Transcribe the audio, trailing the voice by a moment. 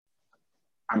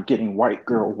I'm getting white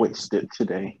girl wasted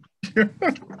today.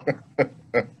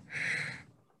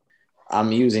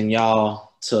 I'm using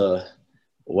y'all to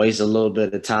waste a little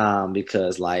bit of time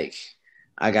because, like,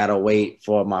 I gotta wait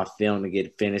for my film to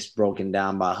get finished, broken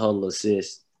down by Huddle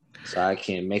Assist, so I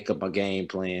can make up a game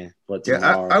plan for Yeah,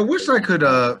 tomorrow. I wish I could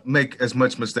make as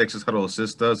much mistakes as Huddle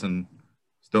Assist does and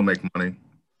still make money.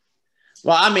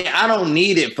 Well, I mean, I don't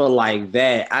need it for like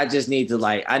that. I just need to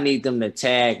I need them to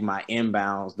tag my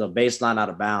inbounds, the baseline out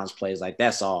of bounds plays. Like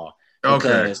that's all.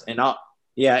 Because in all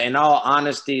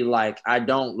honesty, like I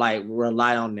don't like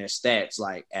rely on their stats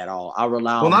like at all. I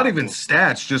rely on not even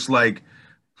stats, just like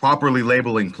properly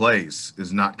labeling plays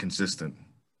is not consistent.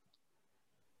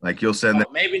 Like you'll send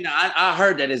that. Maybe not. I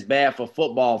heard that it's bad for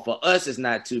football. For us, it's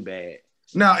not too bad.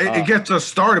 Now it gets us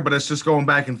started, but it's just going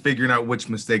back and figuring out which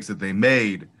mistakes that they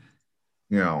made.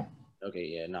 You know. Okay,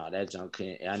 yeah, no, that junk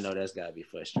can't. I know that's gotta be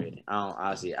frustrating.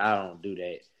 I don't do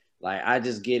that. Like I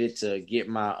just get it to get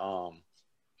my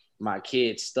my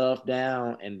kids' stuff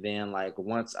down, and then like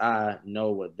once I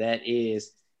know what that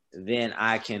is, then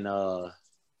I can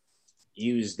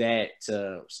use that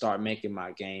to start making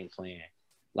my game plan.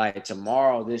 Like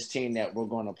tomorrow, this team that we're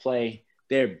gonna play,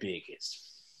 they're big as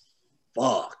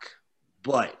fuck,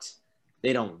 but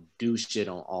they don't do shit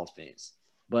on offense.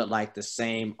 But like the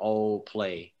same old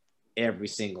play every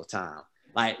single time.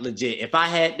 Like legit, if I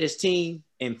had this team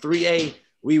in 3A,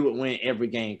 we would win every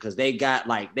game because they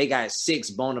got 6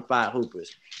 bona fide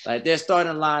hoopers. Like their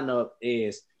starting lineup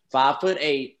is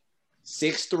 5'8",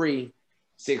 6'3",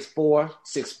 6'4",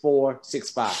 6'4",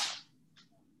 6'5".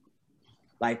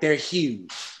 Like they're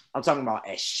huge. I'm talking about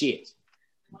as shit.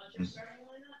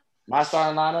 My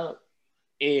starting lineup,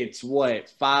 it's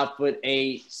what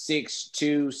 5'8",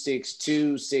 6'2",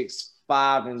 6'2",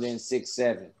 6'5", and then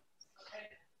 6'7".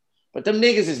 But them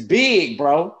niggas is big,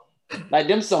 bro. Like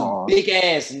them some big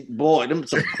ass boy. Them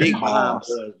some big boys,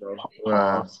 bro.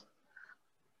 Wow.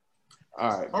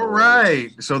 All right.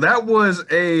 So that was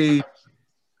a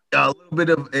little bit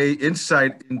of a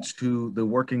insight into the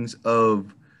workings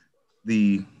of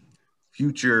the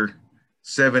future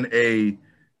 7A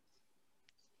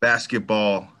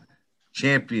basketball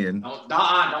champion.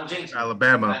 Don't jinx me.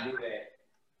 Alabama.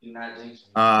 Do not jinx me.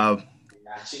 Do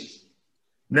not jinx me.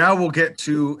 Now we'll get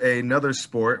to another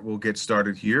sport. We'll get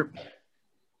started here.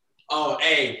 Oh,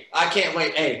 hey, I can't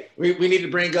wait. Hey, we need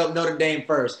to bring up Notre Dame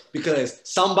first because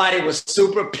somebody was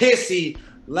super pissy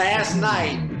last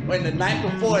night when the night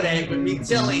before that with me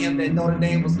telling him that Notre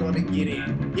Dame was going to get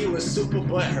in. He was super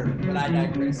butthurt, but I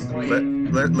digress. Go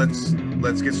ahead.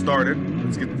 Let's get started.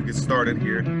 Let's get started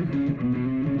here.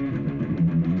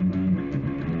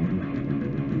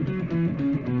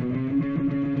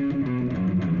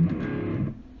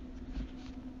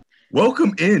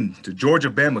 Welcome in to Georgia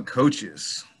Bama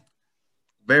Coaches.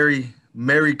 Very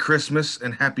Merry Christmas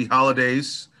and Happy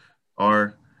Holidays.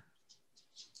 Our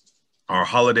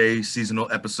holiday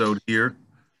seasonal episode here.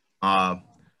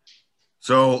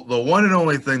 So the one and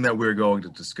only thing that we're going to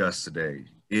discuss today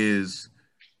is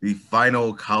the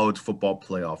final college football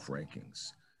playoff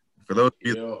rankings. For those of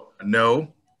you that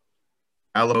know,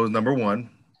 Alabama was number 1,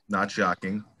 not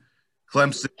shocking.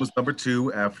 Clemson was number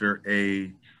 2 after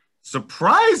a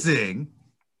surprising,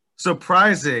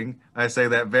 I say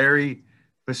that very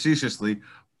facetiously,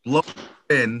 blow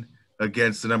in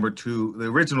against the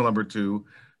original number 2,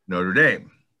 Notre Dame.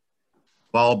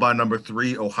 Followed by number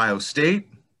 3, Ohio State.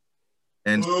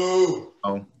 And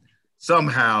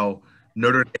somehow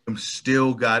Notre Dame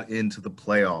still got into the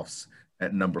playoffs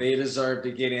at number 4. They deserve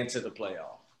to get into the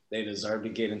playoff.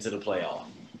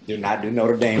 Do not do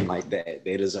Notre Dame like that.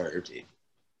 They deserved it.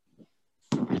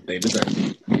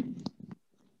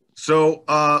 So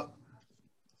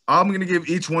I'm going to give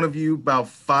each one of you about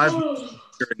 5 minutes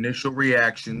your initial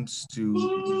reactions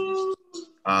to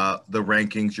the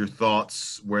rankings, your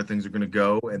thoughts, where things are going to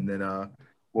go, and then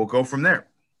we'll go from there.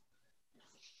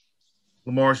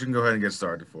 Lamar, you can go ahead and get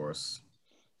started for us.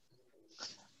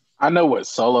 I know what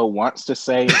Solo wants to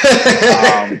say.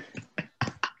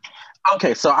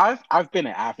 Okay, so I've been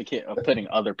an advocate of putting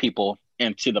other people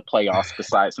into the playoffs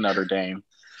besides Notre Dame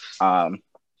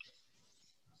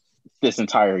this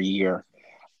entire year.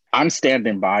 I'm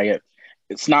standing by it.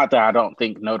 It's not that I don't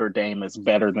think Notre Dame is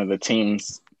better than the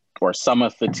teams or some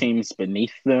of the teams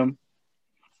beneath them.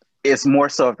 It's more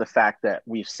so of the fact that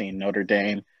we've seen Notre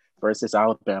Dame versus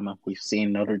Alabama. We've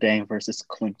seen Notre Dame versus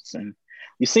Clemson.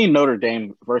 We've seen Notre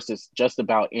Dame versus just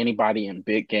about anybody in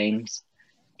big games.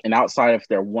 And outside of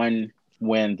their one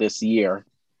win this year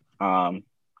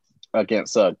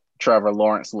against a Trevor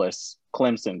Lawrence-less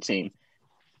Clemson team,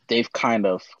 they've kind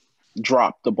of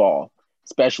dropped the ball,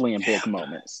 especially in big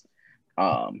moments.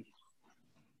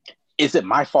 is it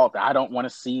my fault that I don't want to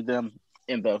see them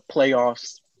in the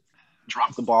playoffs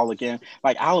drop the ball again?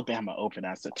 Like Alabama opened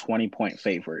as a 20-point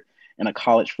favorite in a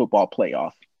college football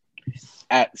playoff.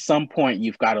 At some point,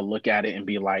 you've got to look at it and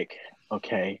be like,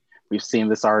 okay, we've seen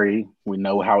this already. We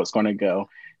know how it's going to go.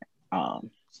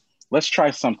 Let's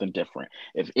try something different.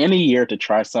 If any year to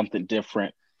try something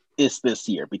different, it's this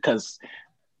year, because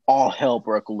all hell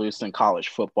broke loose in college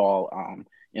football,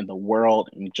 in the world,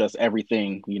 and just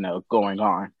everything, going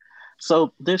on.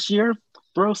 So this year,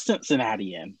 throw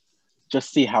Cincinnati in.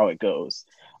 Just see how it goes.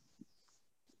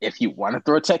 If you want to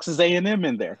throw Texas A&M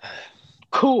in there,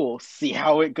 cool. See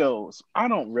how it goes. I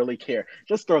don't really care.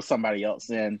 Just throw somebody else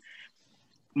in.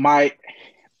 My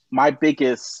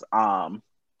biggest, I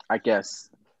guess,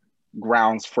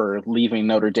 grounds for leaving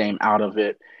Notre Dame out of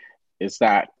it is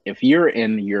that if you're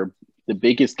in the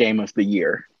biggest game of the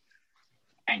year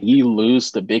and you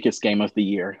lose the biggest game of the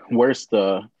year, where's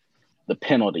the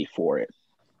penalty for it?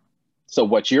 So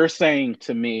what you're saying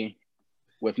to me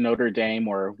with Notre Dame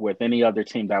or with any other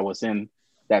team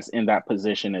that's in that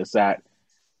position is that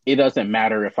it doesn't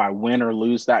matter if I win or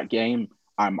lose that game,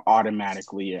 I'm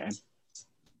automatically in.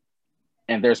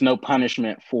 And there's no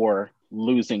punishment for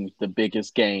losing the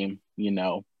biggest game,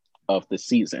 of the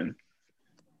season.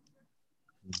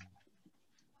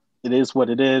 It is what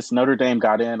it is. Notre Dame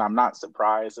got in. I'm not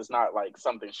surprised. It's not like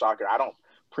something shocking. I don't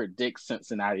predict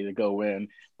Cincinnati to go in,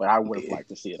 but I would have liked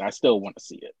to see it. I still want to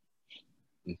see it.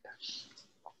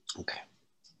 Okay.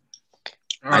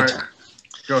 All right.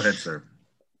 Go ahead, sir.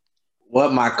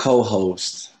 What my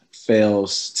co-host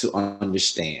fails to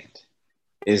understand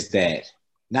is that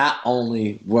not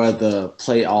only were the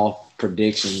playoff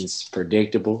predictions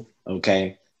predictable,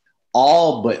 okay,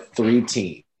 all but three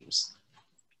teams,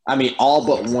 all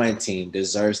but one team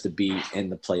deserves to be in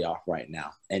the playoff right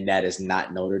now, and that is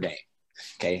not Notre Dame,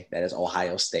 okay? That is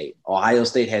Ohio State. Ohio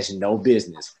State has no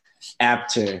business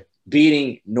after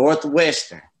beating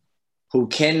Northwestern, who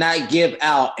cannot give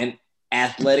out an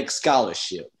athletic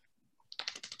scholarship,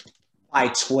 by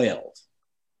 12.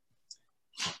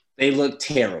 They look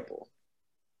terrible.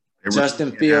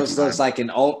 Justin Fields looks like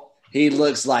an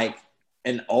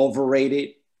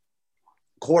overrated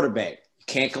quarterback.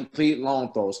 Can't complete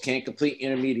long throws, can't complete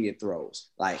intermediate throws.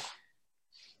 Like,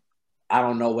 I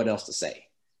don't know what else to say.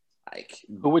 Like,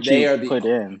 who would you put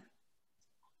in?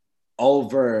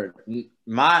 Over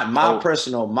my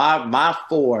personal, my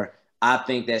four, I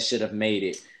think that should have made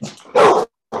it.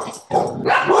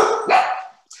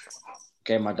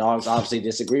 Okay, my dogs obviously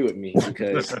disagree with me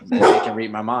because they can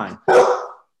read my mind.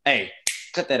 Hey,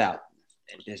 cut that out.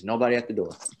 There's nobody at the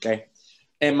door, okay?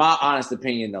 In my honest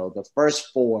opinion, though, the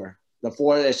four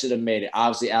that should have made it,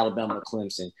 obviously Alabama,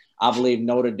 Clemson. I believe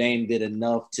Notre Dame did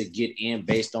enough to get in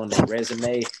based on their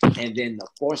resume. And then the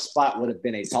fourth spot would have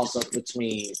been a toss-up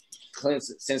between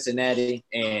Cincinnati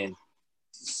and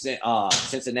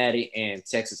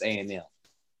Texas A&M.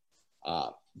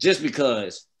 Just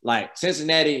because, like,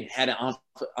 Cincinnati had an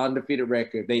undefeated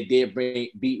record. They did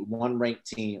beat one ranked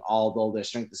team, although their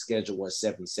strength of schedule was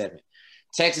 7-7.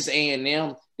 Texas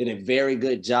A&M did a very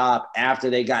good job after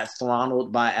they got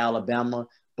throttled by Alabama.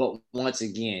 But once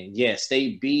again, yes,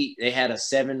 they had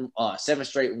seven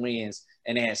straight wins,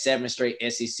 and they had 7 straight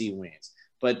SEC wins.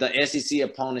 But the SEC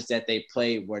opponents that they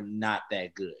played were not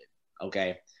that good,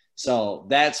 okay? So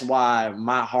that's why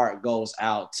my heart goes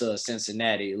out to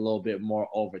Cincinnati a little bit more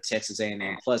over Texas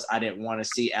A&M. Plus, I didn't want to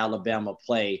see Alabama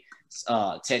play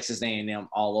Texas A&M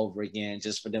all over again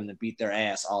just for them to beat their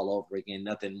ass all over again.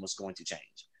 Nothing was going to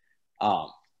change.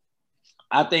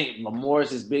 I think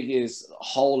Morris's biggest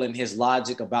hole in his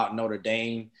logic about Notre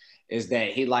Dame is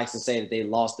that he likes to say that they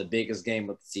lost the biggest game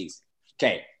of the season.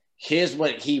 Okay, here's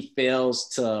what he fails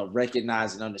to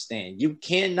recognize and understand. You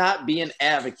cannot be an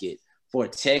advocate for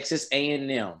Texas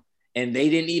A&M, and they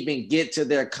didn't even get to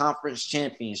their conference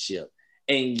championship,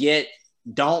 and yet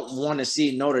don't want to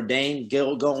see Notre Dame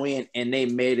go in, and they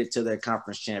made it to their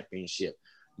conference championship.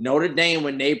 Notre Dame,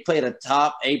 when they played a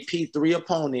top AP3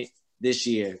 opponent this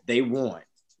year, they won.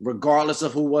 Regardless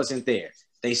of who wasn't there,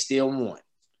 they still won,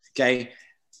 okay?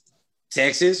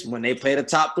 Texas, when they played a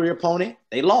top 3 opponent,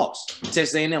 they lost.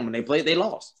 Texas A&M, when they played, they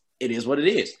lost. It is what it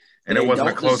is. And it wasn't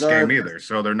a close game either,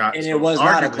 so they're not. And it was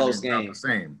not a close game. Not the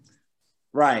same.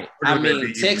 Right. I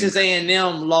mean, Texas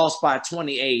A&M lost by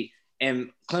 28, and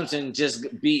Clemson just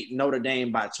beat Notre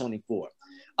Dame by 24.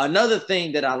 Another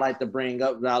thing that I like to bring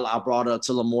up that I brought up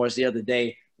to Lamor's the other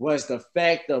day was the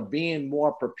fact of being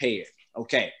more prepared.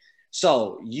 Okay,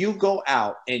 so you go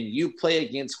out and you play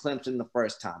against Clemson the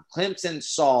first time. Clemson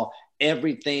saw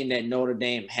everything that Notre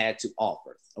Dame had to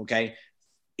offer, okay?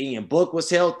 Ian Book was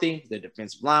healthy. The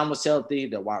defensive line was healthy.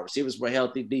 The wide receivers were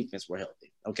healthy. Defense were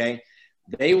healthy. Okay.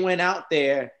 They went out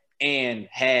there and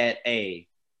had a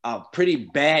pretty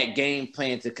bad game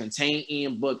plan to contain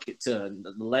Ian Book, to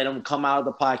let him come out of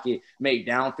the pocket, make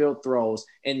downfield throws,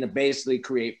 and to basically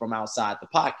create from outside the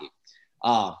pocket.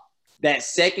 That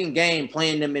second game,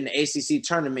 playing them in the ACC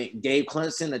tournament, gave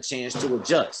Clemson a chance to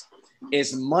adjust.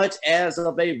 As much as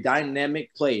of a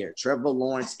dynamic player Trevor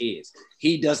Lawrence is,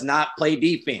 he does not play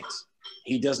defense.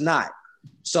 He does not.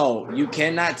 So you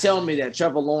cannot tell me that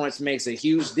Trevor Lawrence makes a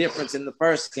huge difference in the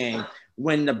first game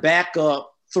when the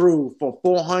backup threw for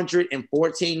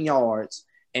 414 yards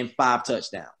and 5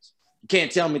 touchdowns. You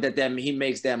can't tell me that he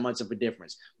makes that much of a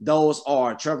difference. Those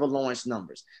are Trevor Lawrence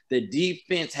numbers. The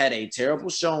defense had a terrible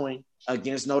showing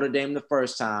against Notre Dame the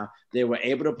first time. They were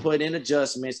able to put in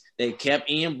adjustments. They kept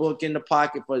Ian Book in the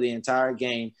pocket for the entire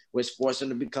game, which forced him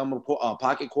to become a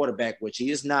pocket quarterback, which he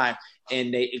is not,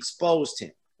 and they exposed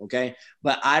him, okay?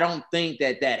 But I don't think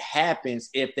that happens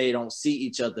if they don't see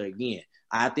each other again.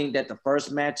 I think that the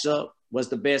first matchup was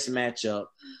the best matchup,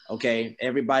 okay?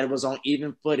 Everybody was on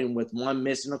even footing with one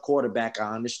missing a quarterback,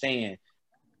 I understand.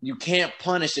 You can't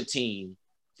punish a team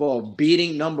for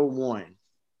beating number one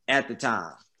at the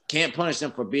time. Can't punish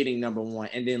them for beating number one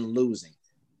and then losing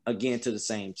again to the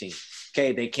same team.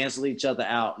 Okay, they cancel each other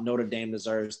out. Notre Dame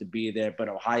deserves to be there, but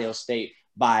Ohio State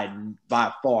by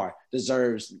far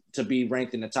deserves to be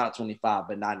ranked in the top 25,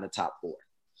 but not in the top 4.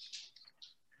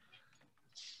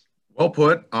 Well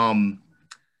put. I'm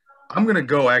going to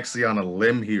go actually on a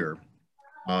limb here.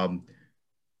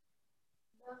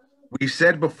 We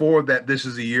said before that this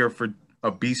is a year for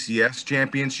a BCS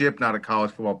championship, not a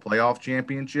college football playoff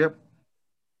championship.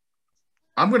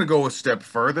 I'm going to go a step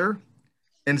further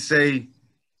and say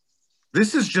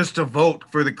this is just a vote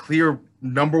for the clear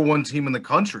number 1 team in the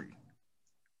country,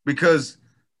 because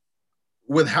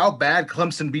with how bad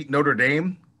Clemson beat Notre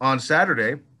Dame on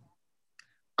Saturday,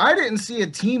 I didn't see a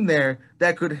team there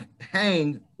that could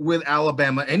hang with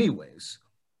Alabama anyways.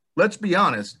 Let's be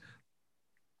honest.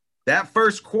 That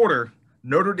first quarter,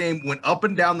 Notre Dame went up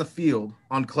and down the field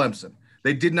on Clemson.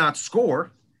 They did not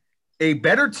score. A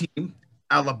better team,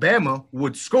 Alabama,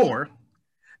 would score.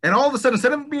 And all of a sudden,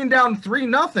 instead of being down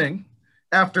 3-0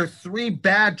 after 3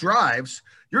 bad drives,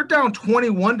 you're down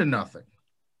 21-0.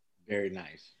 Very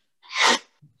nice.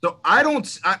 So I don't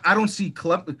see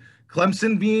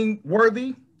Clemson being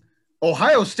worthy.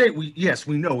 Ohio State, we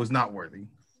know is not worthy.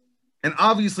 And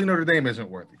obviously Notre Dame isn't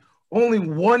worthy. Only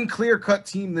one clear-cut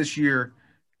team this year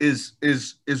is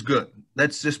good.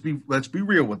 Let's be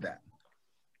real with that.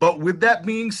 But with that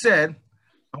being said,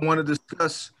 I want to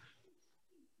discuss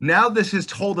now. This has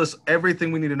told us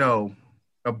everything we need to know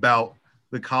about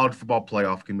the College Football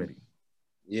Playoff Committee.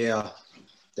 Yeah,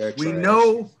 we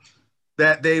know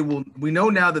that we know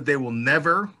now that they will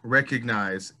never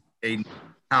recognize a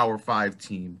Power 5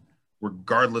 team,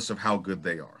 regardless of how good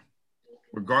they are.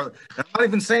 I'm not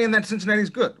even saying that Cincinnati's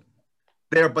good.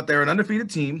 But they're an undefeated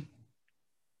team,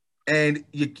 and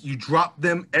you drop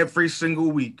them every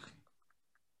single week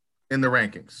in the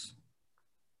rankings.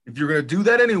 If you're going to do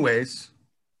that anyways,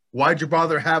 why'd you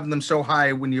bother having them so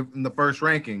high when you're in the first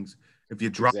rankings if you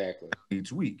drop them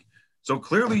each week? So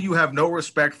clearly you have no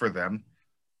respect for them,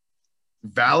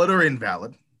 valid or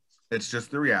invalid. It's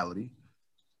just the reality.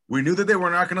 We knew that they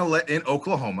were not going to let in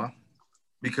Oklahoma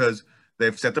because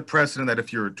they've set the precedent that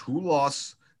if you're a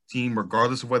 2-loss team,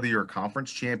 regardless of whether you're a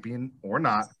conference champion or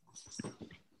not,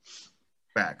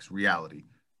 facts, reality,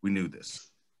 we knew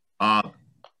this.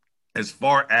 As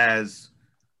far as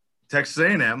Texas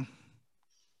A&M,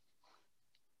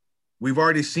 we've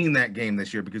already seen that game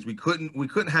this year because we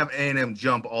couldn't have A&M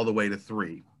jump all the way to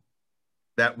 3.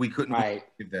 That we couldn't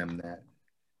give them that.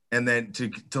 And then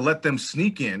to let them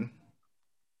sneak in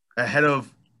ahead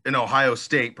of an Ohio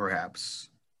State, perhaps,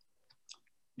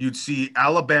 you'd see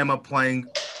Alabama playing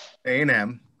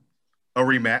A&M, a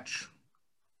rematch,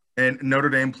 and Notre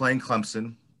Dame playing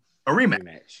Clemson, a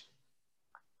rematch.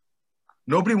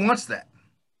 Nobody wants that.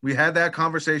 We had that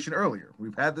conversation earlier.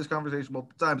 We've had this conversation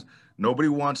multiple times. Nobody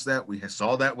wants that. We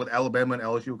saw that with Alabama and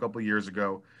LSU a couple of years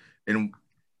ago in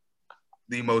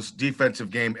the most defensive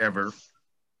game ever.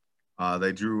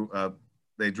 They drew a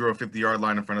 50-yard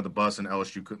line in front of the bus, and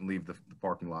LSU couldn't leave the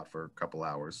parking lot for a couple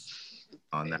hours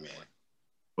on that one.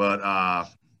 But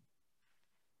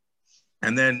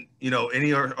and then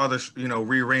any other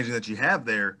rearranging that you have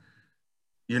there,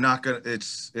 you're not gonna.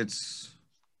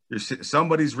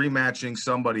 Somebody's rematching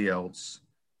somebody else.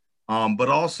 But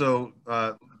also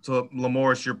to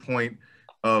Lamorris, your point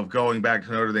of going back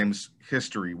to Notre Dame's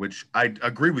history, which I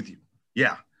agree with you.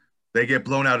 Yeah, they get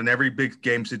blown out in every big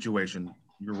game situation.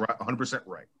 You're right, 100%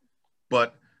 right.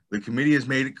 But the committee has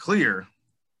made it clear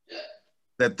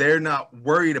that they're not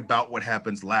worried about what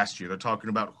happens last year. They're talking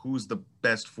about who's the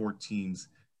best 4 teams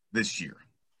this year,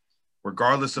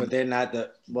 regardless of. But they're not to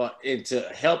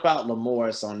help out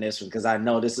Lamorris on this one, because I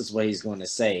know this is what he's going to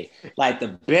say. Like,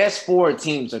 the best 4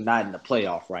 teams are not in the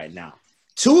playoff right now.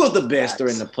 2 of the best are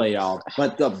in the playoff,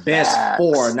 but the best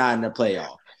 4 are not in the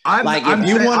playoff. If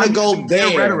you want to go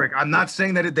there, rhetoric. I'm not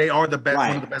saying that they are the best,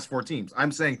 one of the best 4 teams.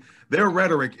 I'm saying their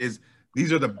rhetoric is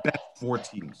these are the best 4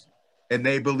 teams, and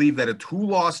they believe that a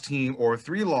 2-loss team or a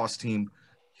 3-loss team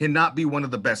cannot be one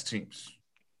of the best teams.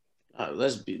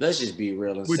 Let's just be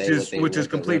real and which is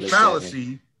complete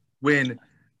fallacy when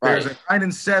there's a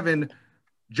 9-7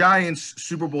 Giants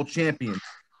Super Bowl champion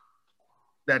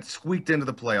that squeaked into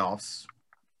the playoffs,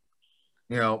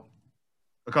 a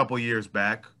couple years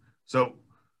back. So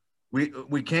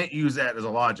we can't use that as a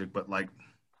logic, but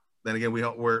then again,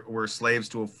 we're slaves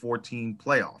to a 14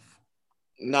 playoff.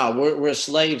 No, we're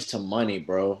slaves to money,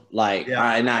 bro.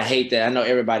 And I hate that. I know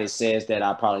everybody says that.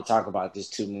 I probably talk about this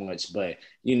too much, but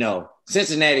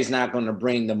Cincinnati's not going to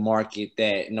bring the market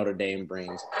that Notre Dame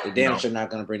brings. The damn sure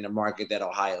not going to bring the market that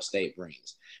Ohio State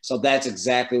brings. So that's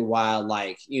exactly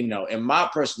why, in my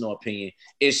personal opinion,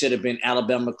 it should have been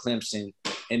Alabama, Clemson,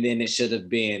 and then it should have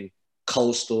been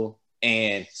Coastal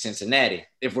and Cincinnati,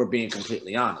 if we're being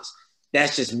completely honest.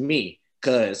 That's just me.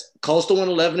 Because Coastal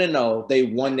went 11-0, they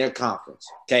won their conference,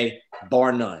 okay,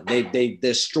 bar none. They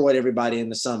destroyed everybody in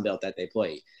the Sun Belt that they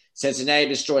played. Cincinnati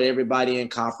destroyed everybody in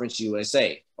Conference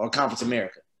USA or Conference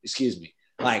America, excuse me.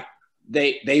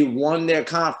 They won their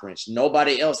conference.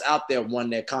 Nobody else out there won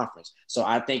their conference. So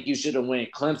I think you should have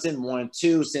went Clemson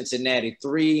 1-2, Cincinnati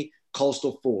 3,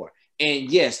 Coastal 4.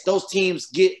 And yes, those teams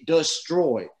get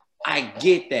destroyed. I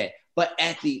get that. But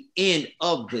at the end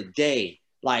of the day,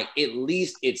 at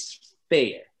least it's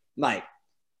fair.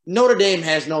 Notre Dame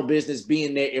has no business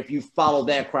being there if you follow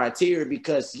that criteria,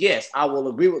 because yes, I will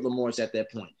agree with Lamorris at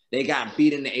that point. They got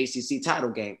beat in the ACC title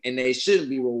game, and they shouldn't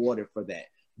be rewarded for that.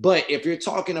 But if you're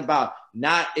talking about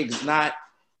not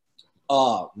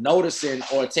noticing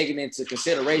or taking into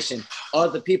consideration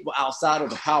other people outside of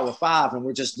the Power 5, and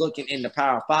we're just looking in the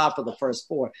Power 5 for the first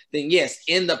 4, then yes,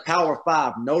 in the Power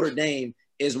 5, Notre Dame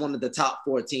is one of the top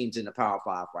 4 teams in the Power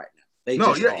 5 right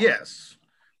now. Yes.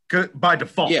 By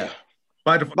default. Yeah.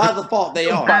 By default, they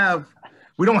are.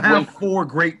 We don't have 4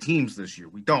 great teams this year.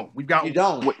 We don't. We've got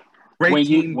great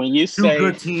teams, when you 2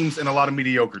 good teams, and a lot of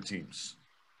mediocre teams.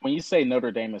 When you say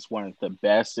Notre Dame is one of the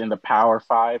best in the Power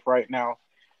 5 right now,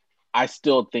 I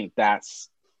still think that's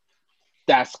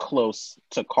close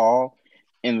to call,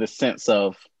 in the sense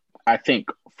of, I think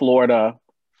Florida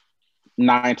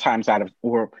 9 times out of,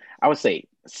 or I would say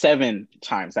 7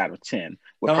 times out of 10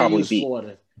 would probably be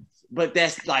Florida. But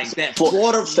that's that.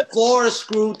 Florida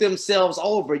screwed themselves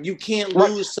over. You can't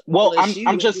lose. Well,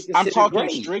 I'm talking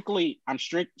strictly. I'm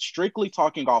strictly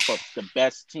talking off of the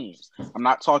best teams. I'm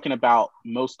not talking about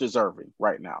most deserving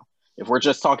right now. If we're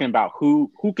just talking about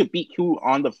who could beat who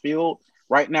on the field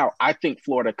right now, I think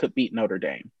Florida could beat Notre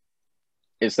Dame.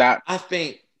 Is that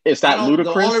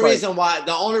ludicrous?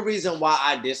 The only reason why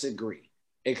I disagree,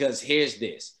 because here's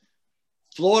this: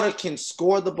 Florida can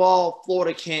score the ball.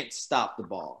 Florida can't stop the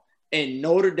ball. And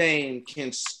Notre Dame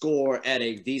can score at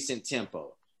a decent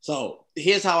tempo. So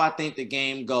here's how I think the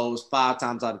game goes 5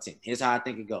 times out of 10. Here's how I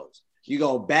think it goes. You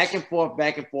go back and forth,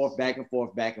 back and forth, back and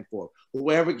forth, back and forth.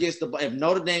 Whoever gets the ball, if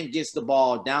Notre Dame gets the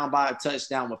ball down by a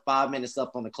touchdown with 5 minutes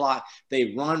up on the clock,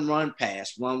 they run,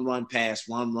 pass, run, pass,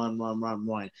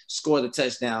 run, score the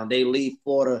touchdown. They leave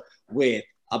Florida with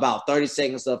about 30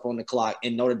 seconds up on the clock,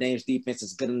 and Notre Dame's defense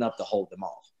is good enough to hold them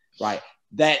off, right?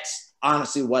 That's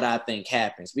honestly what I think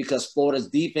happens, because Florida's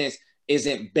defense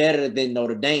isn't better than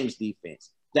Notre Dame's defense.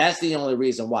 That's the only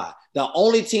reason why. The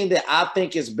only team that I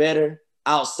think is better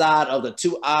outside of the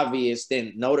 2 obvious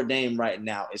than Notre Dame right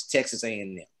now is Texas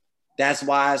A&M. That's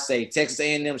why I say Texas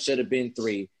A&M should have been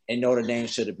 3 and Notre Dame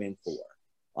should have been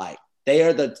 4. They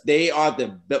are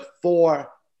the 4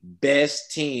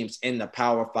 best teams in the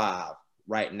Power 5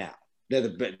 right now.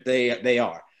 They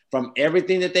are. From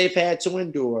everything that they've had to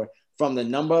endure, from the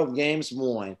number of games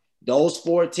won, those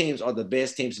 4 teams are the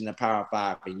best teams in the Power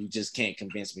 5, and you just can't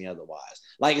convince me otherwise.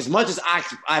 As much as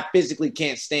I physically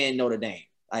can't stand Notre Dame,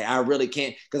 I really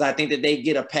can't, because I think that they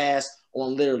get a pass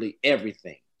on literally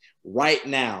everything. Right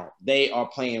now, they are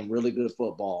playing really good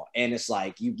football, and it's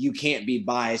you can't be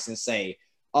biased and say,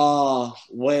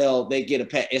 well, they get a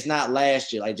pass. It's not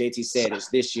last year, like JT said, it's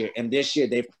this year, and this year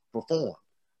they've performed.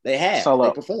 They have.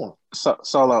 They performed.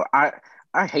 Solo, I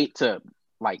hate to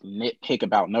nitpick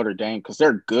about Notre Dame because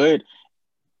they're good.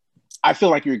 I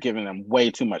feel like you're giving them way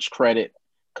too much credit.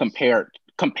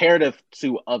 comparative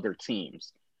to other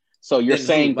teams. So you're Then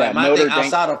saying that Notre Dame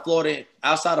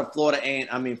outside of Florida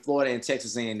and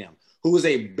Texas A&M, who is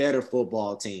a better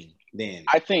football team than?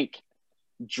 I think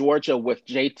Georgia with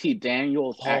JT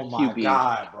Daniels at QB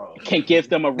God, bro. can give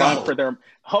them a run for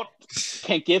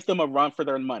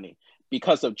their money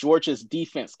because of Georgia's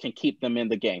defense can keep them in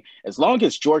the game. As long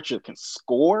as Georgia can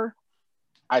score,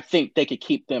 I think they could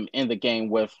keep them in the game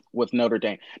with Notre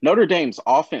Dame. Notre Dame's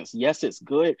offense, yes, it's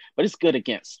good, but it's good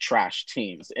against trash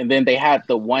teams. And then they had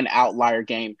the one outlier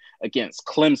game against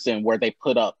Clemson where they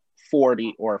put up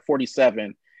 40 or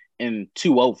 47 in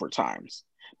 2 overtimes.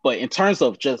 But in terms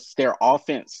of just their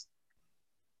offense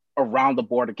around the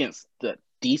board against the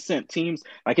decent teams,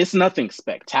 like it's nothing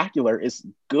spectacular. It's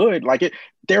good. Like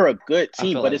they're a good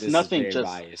team, but it's nothing just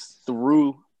biased.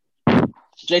 Through.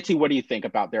 JT, what do you think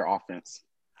about their offense?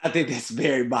 I think that's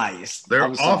very biased.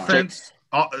 Their offense,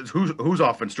 whose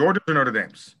offense? Georgia's or Notre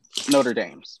Dame's? Notre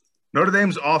Dame's. Notre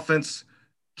Dame's offense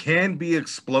can be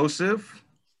explosive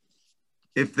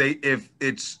if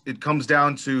it comes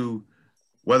down to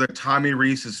whether Tommy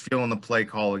Rees is feeling the play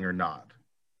calling or not.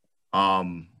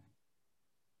 Do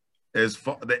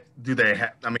they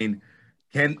have? I mean,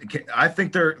 can I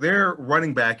think their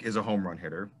running back is a home run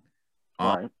hitter,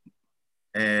 right?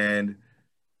 And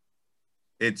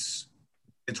it's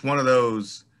one of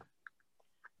those.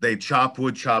 They chop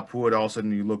wood. All of a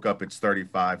sudden, you look up, it's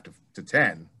 35 to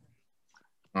 10.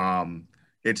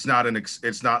 It's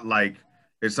not like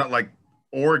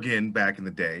Oregon back in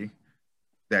the day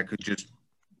that could just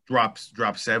drop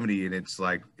 70 and it's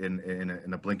like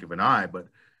in a blink of an eye. But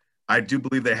I do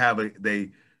believe they have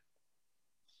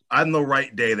on the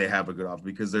right day they have a good offense,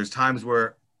 because there's times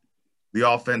where the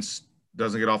offense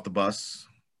doesn't get off the bus.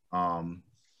 And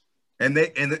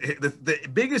the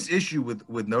biggest issue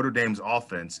with Notre Dame's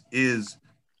offense is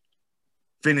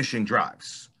finishing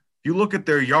drives. If you look at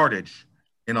their yardage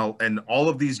in all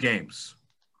of these games,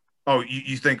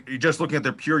 you think you're just looking at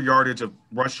their pure yardage of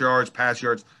rush yards, pass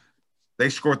yards, they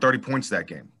scored 30 points that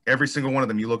game. Every single one of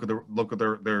them, you look at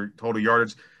their total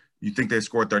yardage, you think they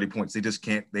scored 30 points.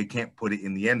 They can't put it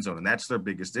in the end zone, and that's their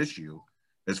biggest issue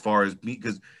as far as me,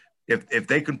 because if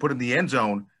they can put it in the end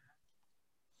zone,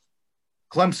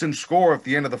 Clemson's score at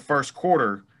the end of the first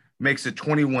quarter makes it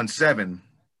 21-7,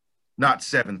 not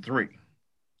 7-3.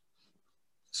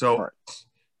 So right.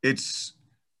 It's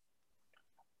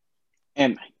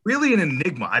and really an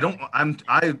enigma.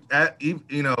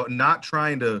 Not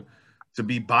trying to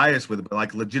be biased with it, but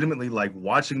like legitimately, like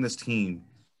watching this team,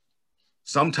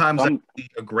 sometimes I see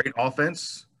a great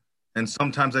offense, and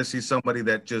sometimes I see somebody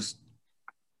that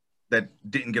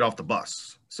didn't get off the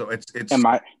bus. So it's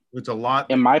a lot.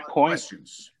 And my point,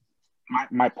 questions.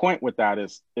 My point with that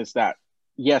is that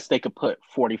yes, they could put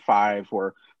 45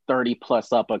 or 30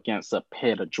 plus up against a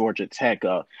Pitt, a Georgia Tech,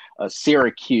 a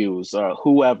Syracuse,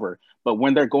 whoever. But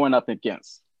when they're going up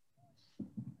against,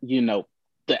 the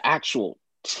actual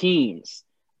teams,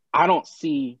 I don't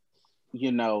see,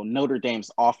 Notre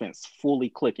Dame's offense fully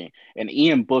clicking. And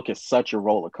Ian Book is such a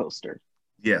roller coaster.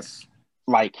 Yes.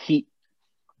 Like it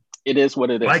is what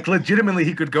it is. Like legitimately,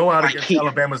 he could go out against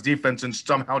Alabama's defense and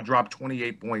somehow drop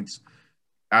 28 points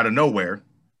out of nowhere.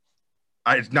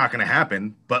 It's not going to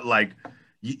happen, but like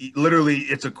literally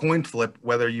it's a coin flip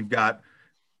whether you've got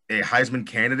a Heisman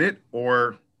candidate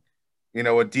or, a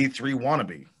D3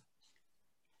 wannabe.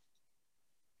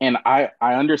 And I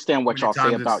understand what y'all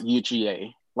say about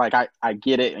UGA. Like I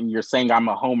get it, and you're saying I'm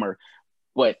a homer,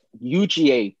 but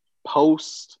UGA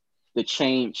post the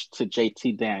change to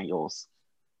JT Daniels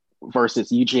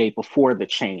versus UGA before the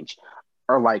change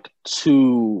are like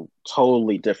two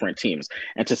totally different teams.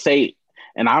 And to say,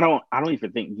 and I don't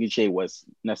even think UGA was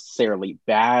necessarily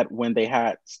bad when they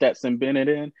had Stetson Bennett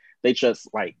in. They just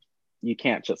you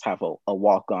can't just have a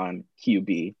walk-on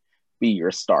QB be your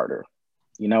starter.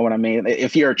 You know what I mean?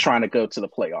 If you're trying to go to the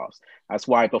playoffs. That's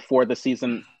why before the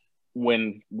season,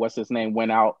 when what's his name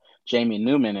went out, Jamie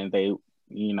Newman, and they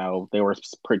were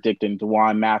predicting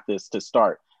Dwan Mathis to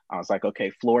start. I was like,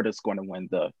 okay, Florida's going to win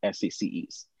the SEC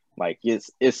East. Like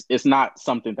it's not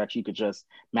something that you could just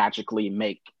magically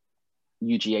make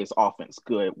UGA's offense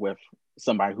good with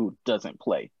somebody who doesn't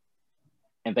play.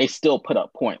 And they still put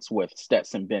up points with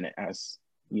Stetson Bennett as,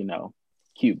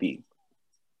 QB.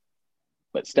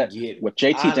 But with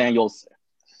JT Daniels,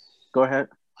 go ahead.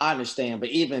 I understand, but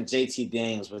even JT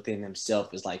Daniels within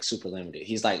himself is like super limited.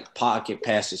 He's like pocket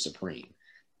passer supreme.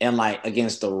 And like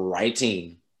against the right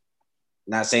team,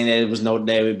 not saying that it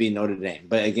would be Notre Dame,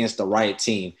 but against the right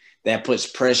team that puts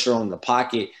pressure on the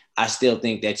pocket, I still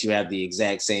think that you have the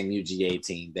exact same UGA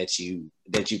team that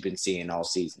you've been seeing all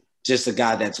season. Just a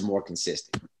guy that's more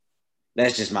consistent.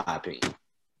 That's just my opinion.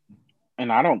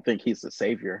 And I don't think he's the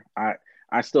savior.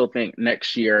 I still think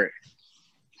next year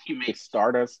he may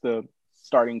start as the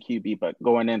starting QB, but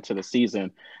going into the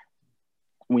season,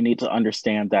 we need to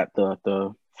understand that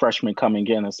the freshman coming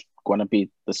in is going to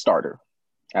be the starter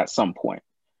at some point.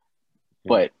 Yeah.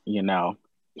 But, you know,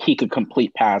 he could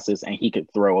complete passes and he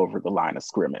could throw over the line of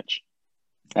scrimmage.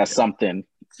 That's something,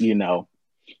 you know.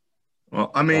 Well,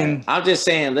 I mean, I'm just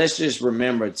saying, let's just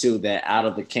remember too that out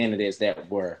of the candidates that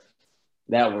were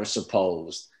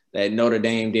supposed, that Notre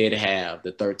Dame did have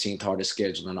the 13th hardest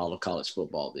schedule in all of college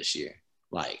football this year.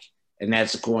 Like, and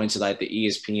that's according to like the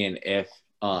ESPN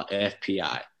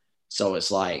FPI. So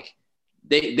it's like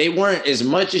they weren't, as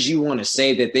much as you want to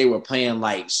say that they were playing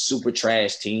like super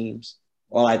trash teams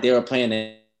or like they were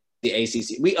playing the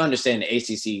ACC. We understand the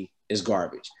ACC is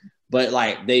garbage, but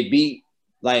like they beat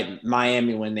like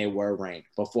Miami when they were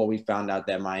ranked before we found out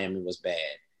that Miami was bad.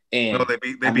 And no, they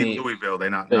beat Louisville. They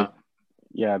never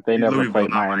Louisville,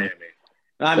 played Miami.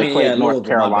 They played North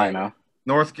Carolina.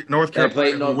 North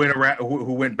Carolina,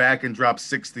 who went back and dropped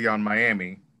 60 on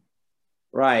Miami.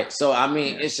 Right. So, I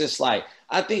mean, it's just like,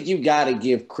 I think you got to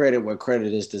give credit where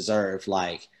credit is deserved.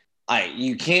 Like,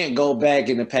 you can't go back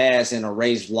in the past and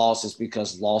erase losses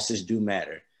because losses do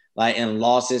matter. Like, and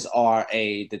losses are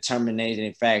a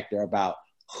determinating factor about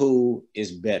who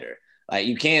is better. Like,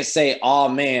 you can't say, oh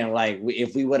man, like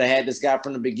if we would have had this guy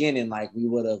from the beginning, like we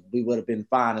would have been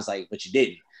fine. It's like, but you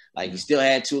didn't. Like, you still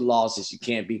had 2 losses. You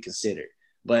can't be considered.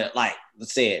 But like,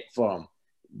 let's say it from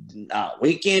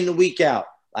week in to week out,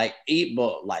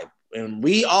 and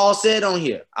we all said on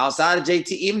here, outside of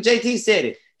JT, even JT said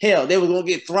it. Hell, they were gonna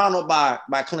get thrown by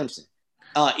Clemson.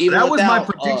 That was my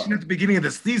prediction at the beginning of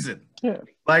the season. Yeah.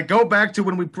 Like, go back to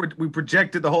when we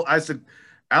projected the whole. I said,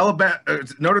 Alabama,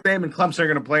 Notre Dame, and Clemson are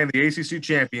going to play in the ACC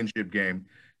championship game,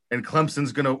 and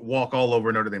Clemson's going to walk all over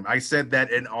Notre Dame. I said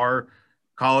that in our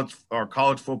college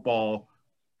football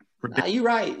prediction. You're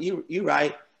right. You're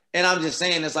right. And I'm just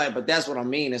saying, it's like, but that's what I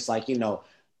mean. It's like, you know,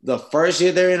 the first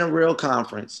year they're in a real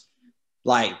conference,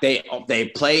 like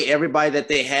they play everybody that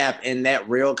they have in that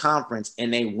real conference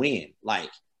and they win. Like,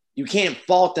 you can't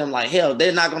fault them. Like, hell,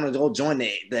 they're not going to go join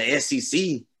the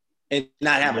SEC and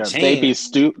not have a chance. They'd be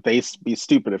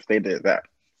stupid if they did that.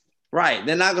 Right.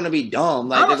 They're not going to be dumb.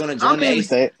 Like, they're going to join the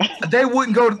SEC. They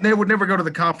would never go to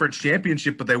the conference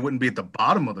championship, but they wouldn't be at the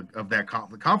bottom of that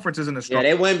conference. The conference isn't a strong. Yeah,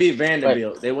 they wouldn't be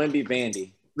Vanderbilt. They wouldn't be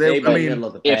Vandy. They'd be middle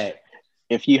of the pack.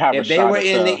 If they were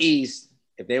in the East,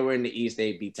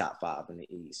 they'd be top 5 in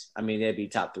the East. I mean, they'd be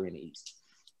top 3 in the East.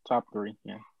 Top 3,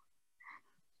 yeah.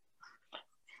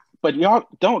 But y'all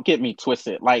don't get me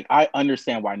twisted. Like, I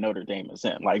understand why Notre Dame is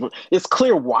in. Like, it's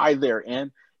clear why they're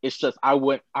in. It's just I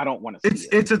don't want to see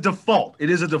it. It's a default. It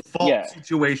is a default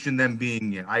situation, them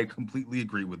being in. I completely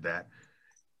agree with that.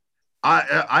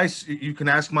 You can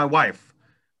ask my wife.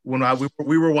 When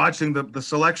we were watching the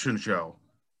selection show,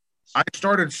 I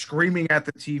started screaming at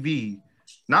the TV,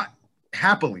 not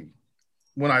happily,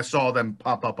 when I saw them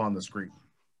pop up on the screen.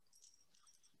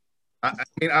 I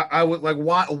mean, I was like,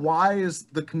 why is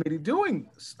the committee doing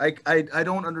this? Like, I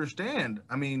don't understand.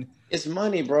 I mean, it's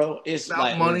money, bro. It's about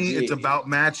like money. Legit. It's about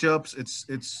matchups.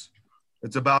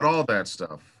 It's about all that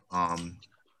stuff. And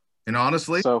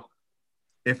honestly,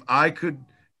 if I could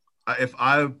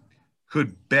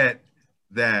bet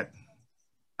that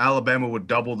Alabama would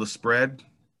double the spread,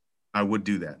 I would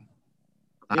do that.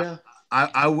 Yeah.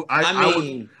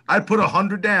 I'd put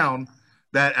 100 down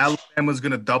that Alabama's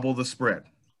going to double the spread.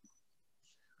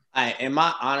 In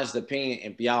my honest opinion,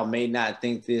 if y'all may not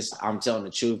think this, I'm telling the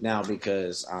truth now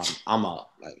because I'm an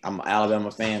Alabama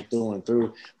fan through and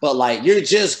through. But like, you're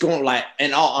just going, like,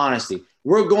 in all honesty,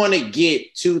 we're going to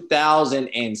get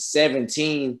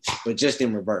 2017, but just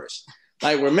in reverse.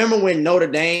 Like, remember when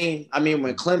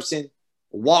when Clemson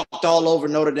walked all over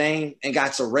Notre Dame and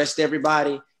got to rest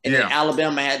everybody, and then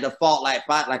Alabama had to fight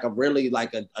like a really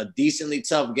like a decently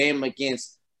tough game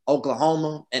against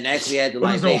Oklahoma, and actually had to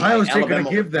like. Is Ohio State going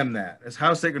to give them that? Is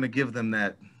Ohio State going to give them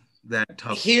that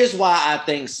tough? Here's why I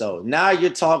think so. Now you're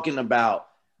talking about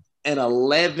an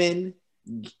 11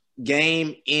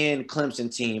 game in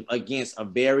Clemson team against a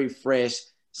very fresh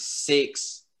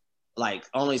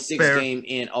only 6 game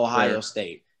in Ohio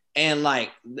State. And like,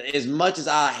 as much as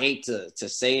I hate to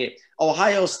say it,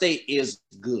 Ohio State is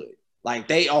good. Like,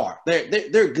 they are.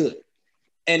 They're good.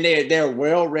 And they're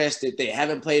well rested. They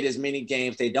haven't played as many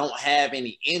games. They don't have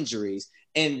any injuries.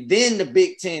 And then the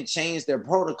Big Ten changed their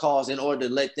protocols in order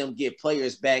to let them get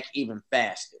players back even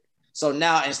faster. So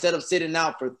now, instead of sitting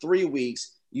out for 3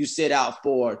 weeks, you sit out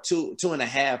for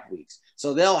 2.5 weeks.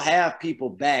 So they'll have people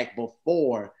back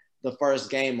before the first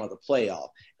game of the playoff.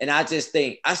 And I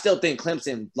still think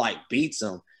Clemson like beats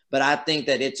them, but I think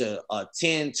that it's a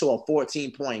 10 to a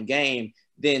 14-point game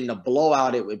than the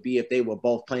blowout it would be if they were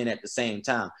both playing at the same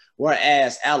time.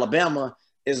 Whereas Alabama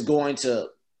is going to,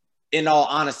 in all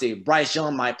honesty, Bryce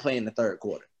Young might play in the third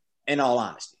quarter, in all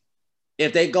honesty.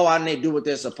 If they go out and they do what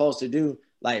they're supposed to do,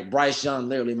 like Bryce Young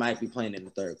literally might be playing in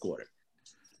the third quarter.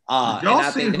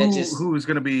 Y'all see who's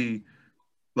going to be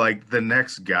like the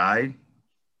next guy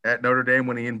at Notre Dame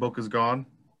when Ian Book is gone?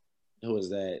 Who is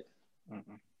that?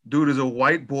 Dude is a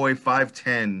white boy,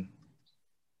 5'10",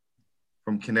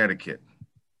 from Connecticut.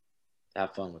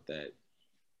 Have fun with that.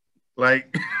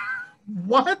 Like,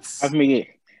 what? I mean,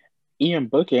 Ian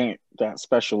Book ain't that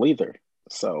special either.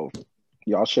 So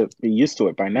y'all should be used to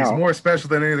it by now. He's more special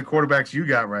than any of the quarterbacks you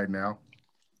got right now.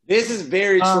 This is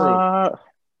very true.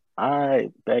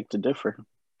 I beg to differ.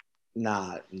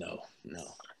 No.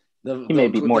 He may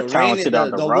be more talented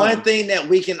on the run. One thing that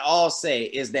we can all say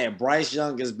is that Bryce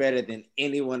Young is better than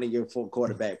any one of your full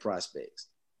quarterback prospects.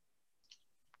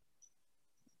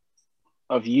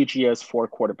 Of UGA's 4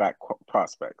 quarterback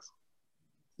prospects.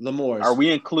 Lamor's. Are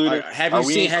we included? Have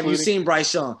you seen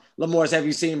Bryce Young? Lamor's, have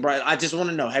you seen Bryce? I just want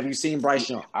to know, have you seen Bryce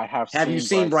Young? I have. Have you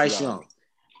seen Bryce Young?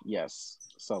 Yes,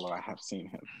 Solo, I have seen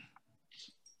him.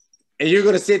 And you're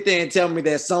going to sit there and tell me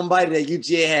that somebody that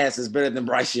UGA has is better than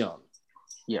Bryce Young?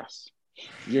 Yes.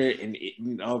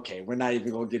 Okay, we're not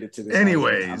even going to get into this.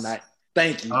 Anyways.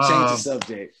 Thank you. Change the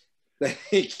subject.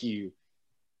 Thank you.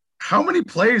 How many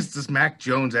plays does Mac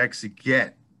Jones actually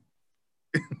get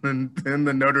in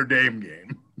the Notre Dame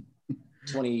game?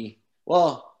 20.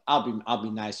 Well, I'll be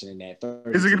nicer than that.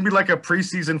 30. Is it going to be like a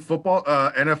preseason football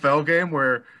NFL game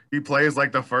where he plays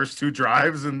like the first 2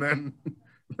 drives and then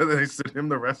they sit him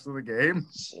the rest of the game?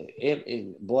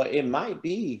 It might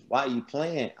be while you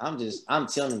playing. I'm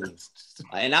telling you.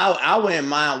 And I wouldn't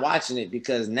mind watching it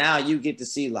because now you get to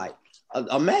see, like,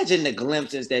 imagine the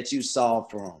glimpses that you saw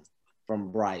from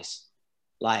Bryce.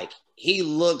 Like, he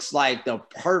looks like the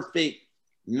perfect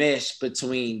mesh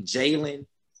between Jalen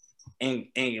and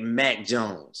Mac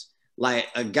Jones. Like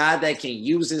a guy that can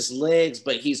use his legs,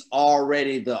 but he's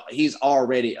already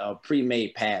a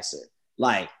pre-made passer.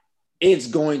 Like, it's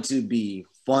going to be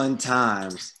fun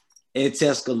times in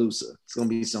Tuscaloosa. It's going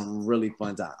to be some really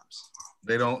fun times.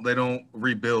 They don't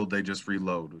rebuild, they just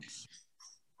reload.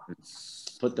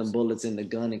 It's put them bullets in the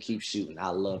gun and keep shooting. I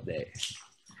love that.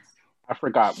 I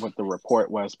forgot what the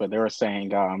report was, but they were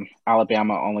saying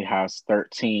Alabama only has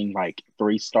 13 like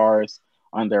 3-stars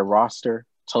on their roster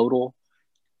total,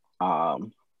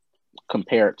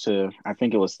 compared to, I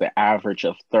think it was the average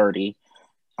of 30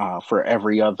 for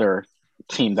every other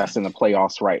team that's in the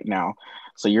playoffs right now.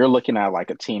 So you're looking at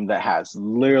like a team that has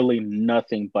literally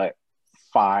nothing but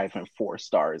 5 and 4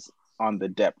 stars on the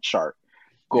depth chart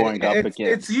going up against.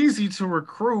 It's easy to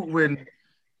recruit when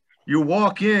you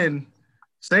walk in,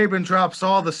 Saban drops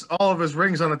all of his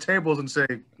rings on the tables and say,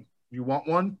 "You want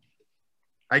one?"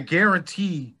 I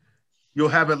guarantee you'll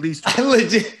have at least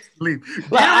legit.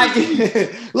 I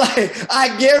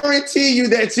guarantee you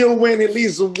that you'll win at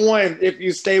least one if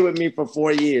you stay with me for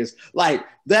 4 years. Like,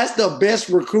 that's the best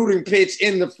recruiting pitch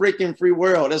in the freaking free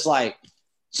world. It's like,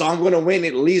 so I'm going to win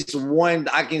at least one.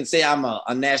 I can say I'm a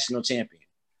national champion.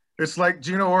 It's like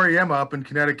Gino Auriemma up in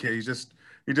Connecticut. He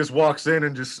just walks in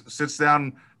and just sits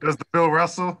down, does the Bill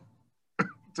Russell,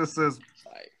 just says,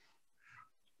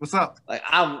 "What's up?"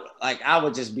 I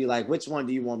would just be like, "Which one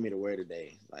do you want me to wear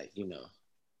today?" Like,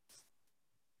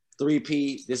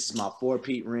 3-peat. This is my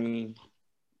 4-peat ring.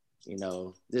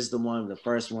 This is the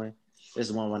first one. This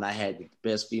is one when I had the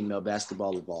best female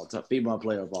basketball of all time, female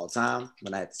player of all time.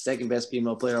 When I had the second best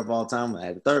female player of all time. When I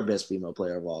had the third best female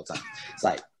player of all time.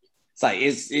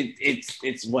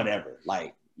 It's whatever.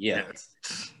 Like, yeah.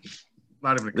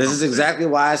 Not even. This is exactly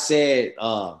why I said,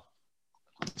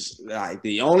 like,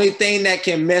 the only thing that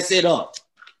can mess it up,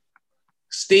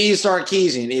 Steve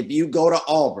Sarkisian. If you go to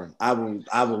Auburn, I will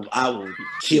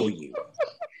kill you.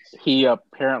 He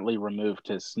apparently removed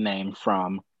his name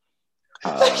from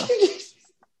the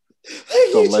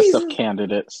list of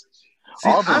candidates. See,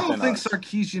 I don't think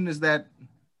Sarkisian is that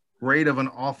great of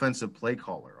an offensive play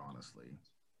caller, honestly.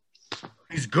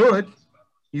 He's good.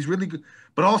 He's really good.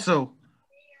 But also,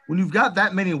 when you've got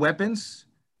that many weapons,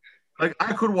 like,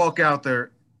 I could walk out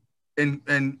there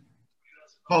and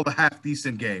call a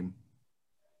half-decent game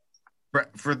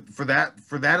for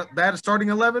that starting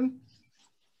 11.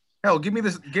 Hell, give me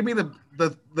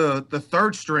the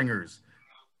third stringers.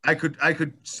 I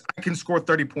can score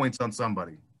 30 points on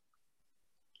somebody.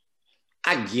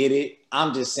 I get it.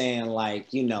 I'm just saying, like,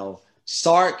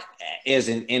 Sark is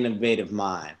an innovative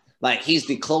mind. Like, he's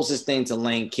the closest thing to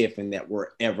Lane Kiffin that we're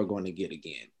ever going to get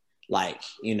again. Like,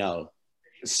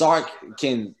 Sark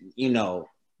can,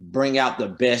 bring out the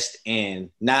best in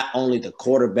not only the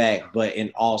quarterback, but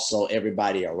in also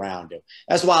everybody around him.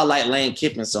 That's why I like Lane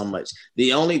Kiffin so much.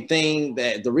 The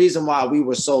reason why we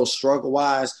were so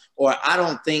struggle-wise, or I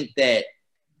don't think that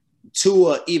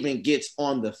Tua even gets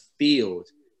on the field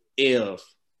if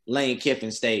Lane Kiffin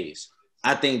stays.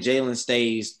 I think Jalen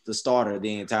stays the starter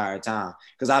the entire time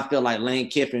because I feel like Lane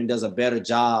Kiffin does a better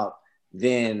job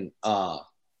than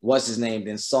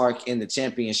than Sark in the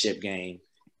championship game.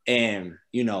 And,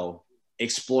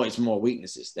 exploits more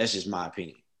weaknesses. That's just my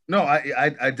opinion. No,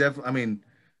 I definitely. I mean,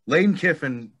 Lane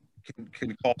Kiffin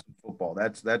can call some football.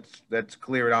 That's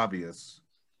clear and obvious.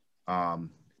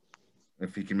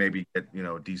 If he can maybe get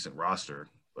a decent roster,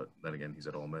 but then again, he's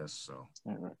at Ole Miss, so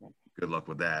good luck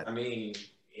with that. I mean,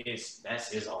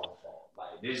 that's his own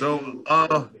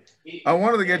fault. I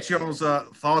wanted to get y'all's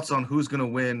thoughts on who's going to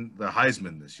win the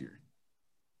Heisman this year.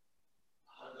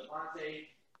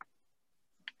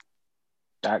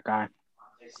 That guy.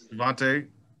 Devontae?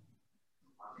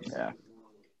 Yeah.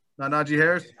 Not Najee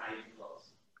Harris?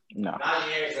 No.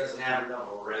 Najee Harris doesn't have enough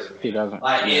of a resume. He doesn't.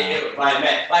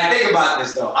 Think about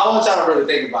this, though. I want y'all to really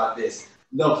think about this.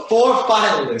 The 4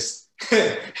 finalists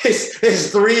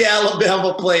is 3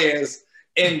 Alabama players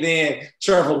and then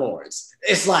Trevor Lawrence.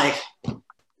 It's like.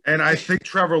 And I think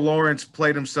Trevor Lawrence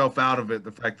played himself out of it,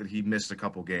 the fact that he missed a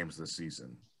couple games this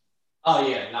season. Oh,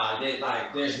 yeah.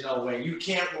 There's no way. You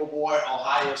can't reward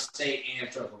Ohio State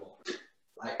and Trevor Lawrence.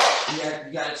 Like,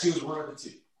 you got to choose one of the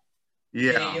two. Yeah.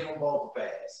 You can't give them both a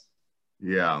pass.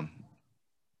 Yeah.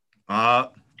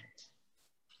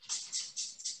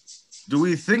 Do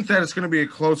we think that it's going to be a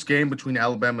close game between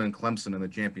Alabama and Clemson in the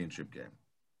championship game?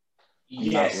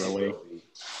 Yes. Not really.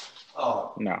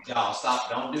 Oh, no. Y'all, stop.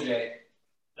 Don't do that.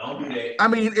 Don't do that. I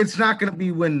mean, it's not going to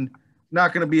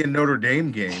be a Notre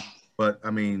Dame game, but I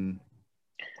mean.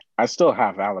 I still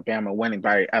have Alabama winning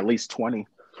by at least 20.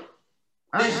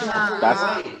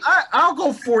 I'll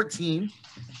go 14.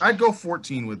 I'd go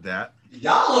 14 with that.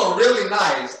 Y'all are really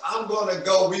nice. I'm going to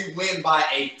go we win by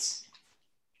 8.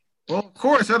 Well, of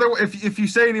course. If you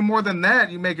say any more than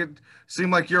that, you make it seem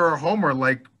like you're a homer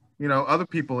like, other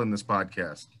people in this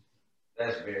podcast.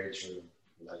 That's very true.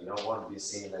 You don't want to be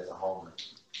seen as a homer.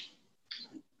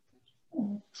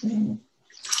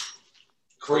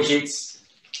 Crickets.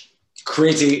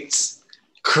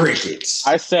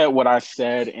 I said what I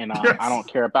said, and I don't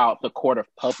care about the court of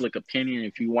public opinion.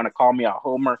 If you want to call me a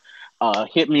homer,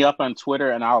 hit me up on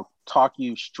Twitter, and I'll talk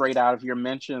you straight out of your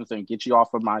mentions and get you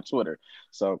off of my Twitter.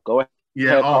 So go ahead.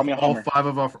 Yeah, call me a all homer. 5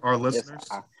 of our listeners?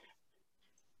 Yes,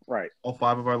 right. All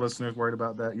 5 of our listeners worried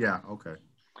about that? Yeah, okay.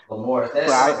 Lamar, that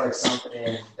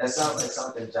sounds like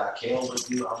something Jaquel would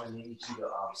do. I'm going to need you to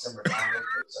send me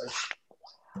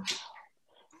a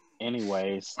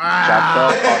Anyways,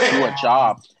 Jaquel cost you a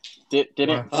job.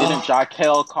 Didn't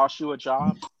Jaquel cost you a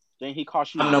job? Didn't he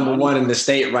cost you? I'm number 1 in the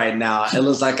state right now. It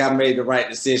looks like I made the right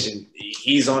decision.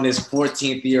 He's on his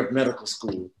 14th year of medical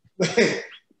school. I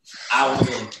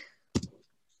win.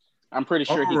 I'm pretty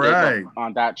sure he gave up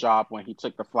on that job when he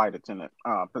took the flight attendant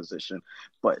position,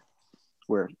 but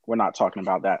we're not talking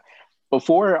about that.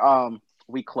 Before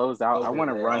we close out, I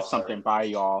want to run something by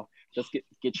y'all. Just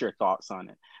get your thoughts on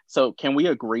it. So can we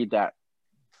agree that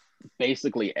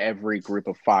basically every group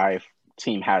of 5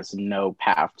 team has no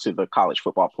path to the college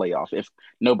football playoff? If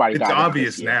nobody got it's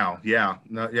obvious now. Yeah.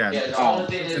 No, yeah. The only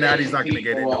thing Cincinnati's not going to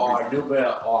get it.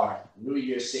 Are New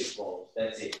Year's Six bowls.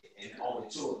 That's it. And only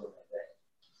 2 of them.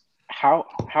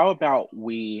 How about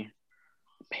we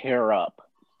pair up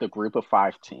the group of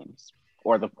 5 teams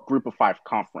or the group of 5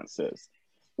 conferences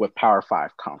with Power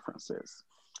 5 conferences,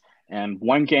 and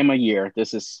 1 game a year.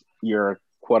 This is your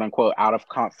quote unquote out of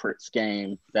conference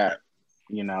game that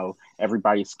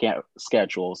everybody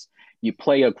schedules. You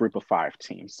play a group of 5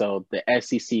 teams, so the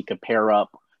SEC could pair up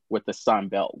with the Sun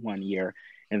Belt 1 year,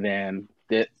 and then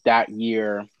that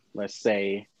year, let's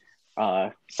say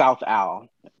South Al,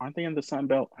 aren't they in the Sun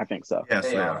Belt? I think so.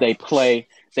 Yes, they are.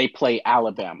 They play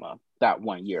Alabama that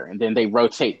 1 year, and then they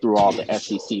rotate through all the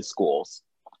SEC schools,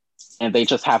 and they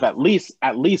just have at least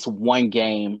 1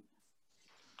 game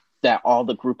that all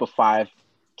the group of 5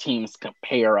 teams can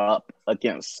pair up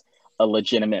against a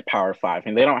legitimate Power 5,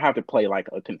 and they don't have to play like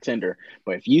a contender.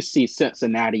 But if you see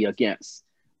Cincinnati against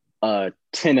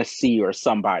Tennessee or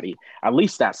somebody, at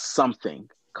least that's something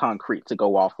concrete to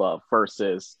go off of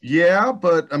versus. Yeah,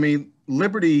 but I mean,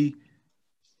 Liberty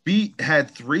had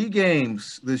 3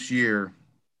 games this year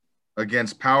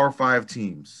against Power 5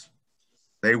 teams.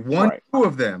 They won 2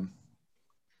 of them,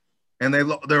 and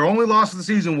their only loss of the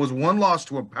season was one loss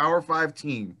to a Power 5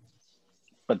 team.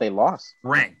 But they lost.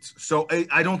 Ranked. So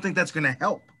I don't think that's going to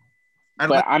help.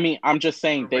 But I mean, I'm just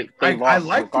saying they lost. I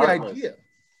like regardless. the idea,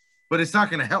 but it's not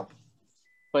going to help.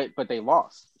 But they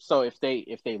lost. So if they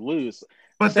lose,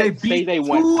 but they beat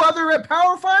two other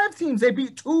Power 5 teams. They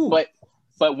beat two.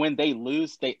 But when they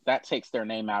lose, that takes their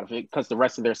name out of it because the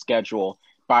rest of their schedule,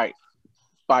 by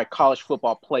college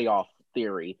football playoff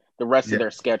theory, the rest of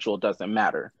their schedule doesn't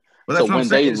matter. But that's what I'm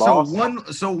saying.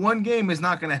 So one game is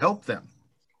not going to help them.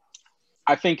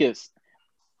 I think it's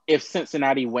if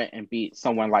Cincinnati went and beat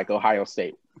someone like Ohio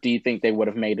State, do you think they would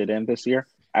have made it in this year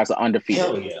as an undefeated?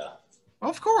 Hell yeah.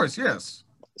 Of course, yes.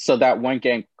 So that one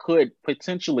game could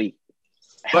potentially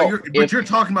help. But you're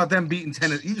talking about them beating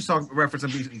Tennessee. You just reference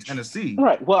them beating Tennessee.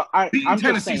 Right. Well, beating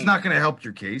Tennessee is not going to help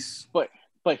your case. But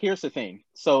here's the thing.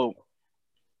 So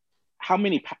how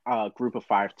many group of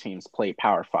 5 teams played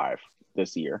Power 5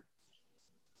 this year?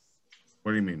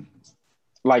 What do you mean?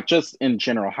 Like just in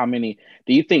general, how many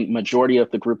do you think majority of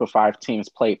the group of 5 teams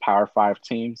played Power 5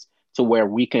 teams to where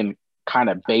we can kind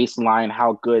of baseline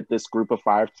how good this group of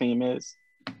 5 team is?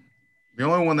 The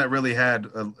only one that really had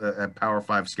a Power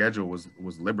 5 schedule was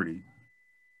Liberty.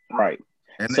 Right.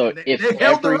 And so they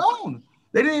held their own.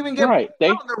 They didn't even get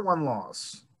their one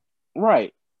loss.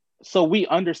 Right. So we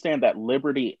understand that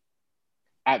Liberty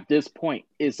at this point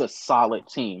is a solid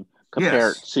team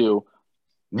compared to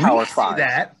Power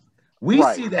 5. We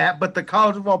see that, but the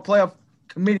College Football Playoff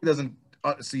Committee doesn't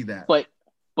see that. But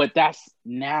that's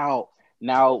now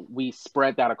we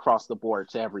spread that across the board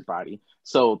to everybody.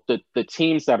 So the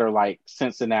teams that are like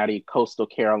Cincinnati, Coastal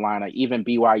Carolina, even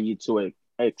BYU to an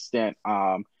extent,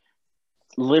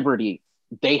 Liberty,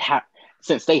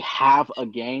 since they have a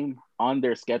game on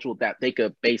their schedule that they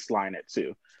could baseline it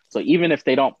to. So even if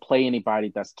they don't play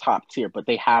anybody that's top tier, but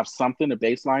they have something to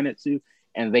baseline it to,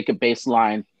 and they could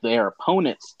baseline their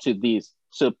opponents to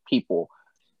people,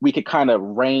 we could kind of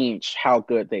range how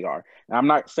good they are. And I'm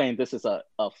not saying this is a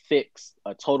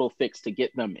total fix to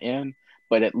get them in,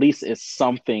 but at least it's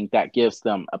something that gives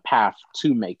them a path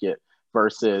to make it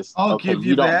versus,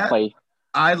 you don't play.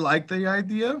 I like the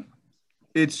idea.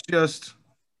 It's just,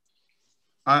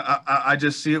 I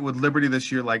just see it with Liberty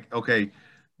this year. Like, okay,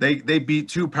 they beat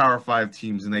 2 Power 5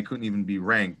 teams and they couldn't even be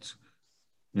ranked,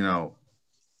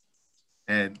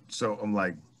 And so I'm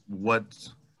like, what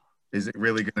is it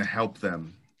really going to help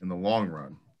them in the long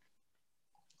run?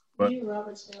 But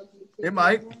it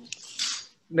might.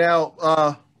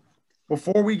 Now,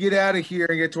 before we get out of here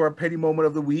and get to our petty moment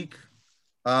of the week,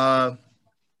 we're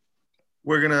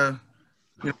going to,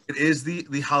 it is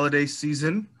the holiday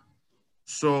season.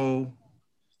 So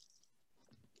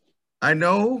I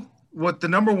know what the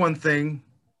number one thing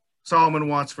Solomon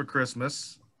wants for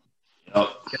Christmas.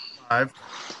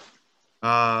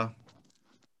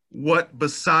 What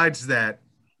besides that,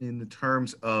 in the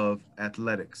terms of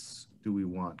athletics, do we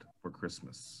want for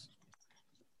Christmas?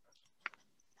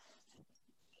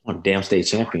 I want a damn state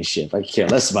championship. I care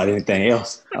less about anything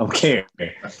else. I don't care.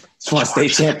 Just want a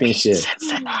state championship.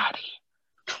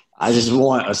 I just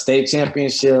want a state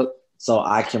championship so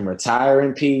I can retire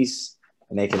in peace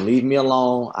and they can leave me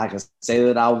alone. I can say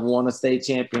that I won a state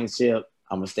championship.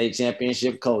 I'm a state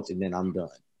championship coach, and then I'm done.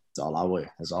 That's all I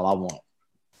wear. That's all I want.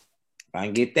 If I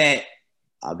can get that,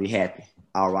 I'll be happy.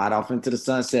 I'll ride off into the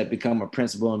sunset, become a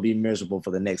principal, and be miserable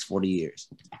for the next 40 years.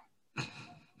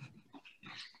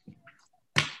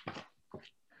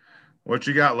 What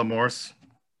you got, Lamorse?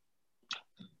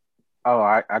 Oh,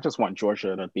 I just want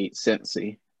Georgia to beat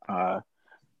Cincy.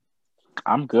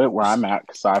 I'm good where I'm at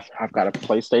because I've got a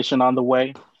PlayStation on the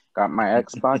way, got my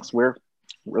Xbox. We're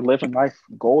living life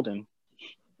golden,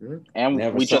 and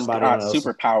we just got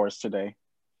superpowers today.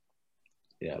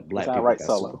 Yeah, black people got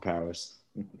superpowers.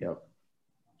 Yep.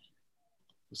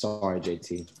 Sorry,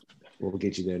 JT. We'll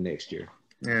get you there next year.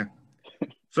 Yeah.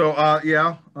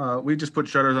 So, we just put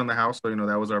shutters on the house. So,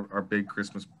 that was our big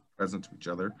Christmas present to each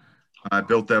other. I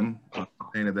built them,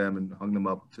 painted them, and hung them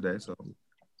up today. So,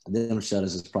 them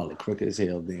shutters is probably crooked as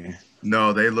hell. Then.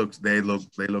 No, they look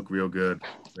real good.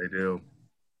 They do.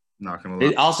 Not gonna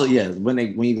lie. Also, when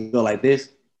you go like this.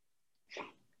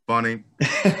 Funny.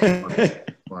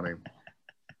 Funny.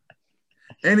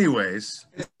 Anyways,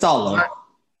 it's all over.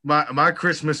 My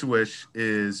Christmas wish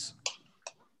is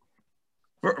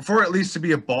for at least to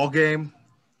be a ball game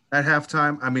at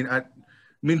halftime. I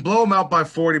mean, blow them out by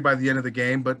 40 by the end of the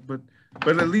game, but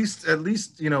at least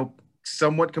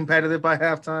somewhat competitive by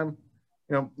halftime.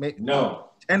 No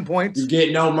 10 points. You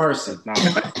get no mercy. No.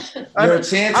 Your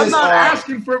chances I'm not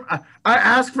asking for. I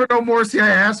ask for no mercy. I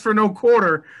ask for no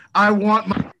quarter. I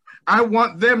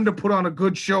want them to put on a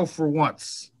good show for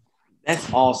once.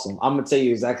 That's awesome. I'm gonna tell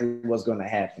you exactly what's gonna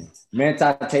happen. Manti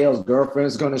Te'o's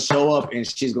girlfriend's gonna show up and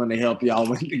she's gonna help y'all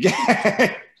win the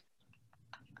game.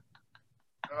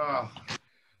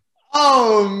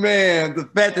 Oh man, the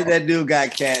fact that dude got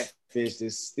catfished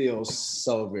is still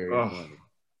so very funny.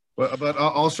 But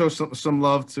I'll show some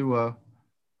love to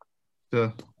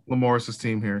Lamorris's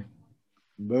team here.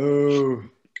 Boo.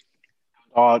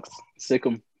 Dogs, sick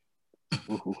 'em.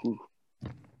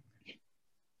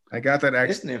 I got that.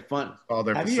 Isn't it fun?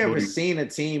 Have you ever seen a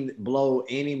team blow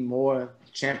any more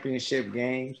championship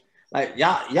games? Like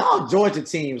y'all Georgia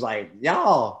teams, like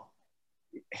y'all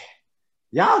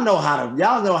know how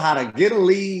to get a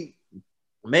lead,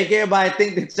 make everybody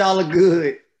think that y'all are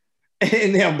good,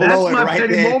 and then blow it right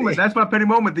there. That's my petty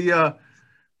moment. The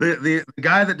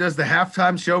guy that does the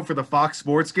halftime show for the Fox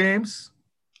Sports games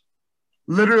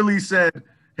literally said,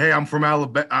 "Hey, I'm from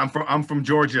Alabama. I'm from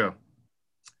Georgia.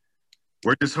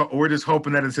 We're just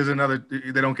hoping that this is another.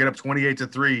 They don't get up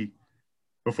 28-3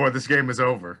 before this game is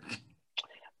over."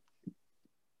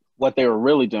 What they were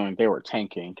really doing, they were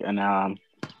tanking. And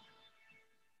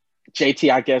JT,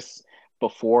 I guess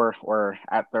before or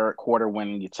at third quarter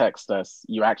when you text us,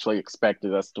 you actually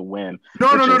expected us to win.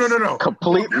 No.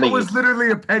 Completely. That was literally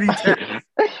a petty text.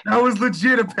 That was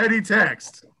legit a petty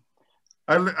text.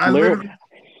 I literally.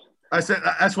 I said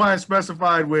that's why I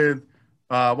specified with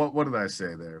what did I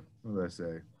say there? What did I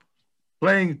say?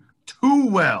 Playing too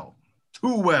well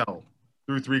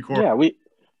through three quarters. Yeah,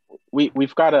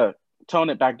 we've got to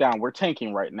tone it back down. We're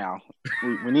tanking right now.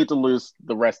 We need to lose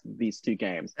the rest of these two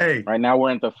games. Hey, right now we're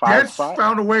in the 5 spot.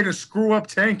 Found a way to screw up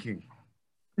tanking.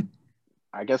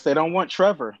 I guess they don't want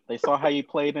Trevor. They saw how you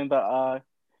played in the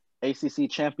ACC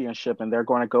championship, and they're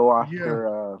going to go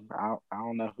after I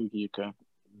don't know who you can.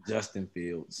 Justin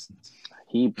Fields.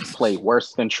 He played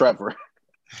worse than Trevor.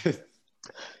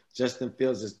 Justin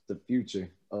Fields is the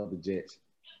future of the Jets.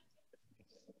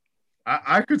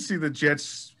 I could see the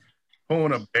Jets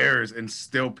pulling up Bears and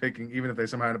still picking, even if they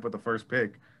somehow had to put the first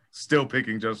pick, still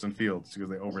picking Justin Fields because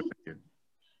they overthink it.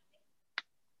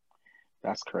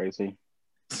 That's crazy.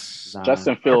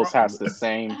 Justin Fields has the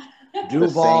same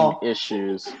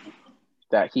issues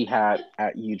that he had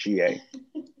at UGA.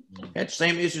 Had the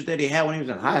same issues that he had when he was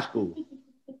in high school.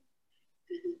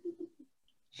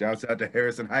 Shouts out to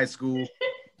Harrison High School.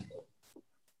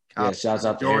 Yeah, shouts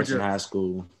out to Harrison High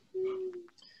School.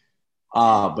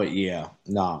 But yeah,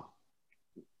 no.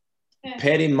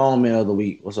 Petty moment of the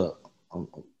week. What's up?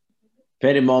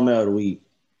 Petty moment of the week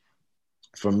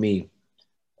for me.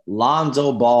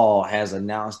 Lonzo Ball has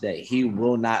announced that he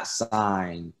will not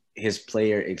sign his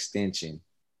player extension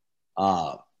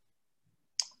off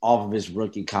of his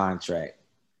rookie contract,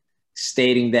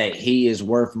 stating that he is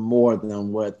worth more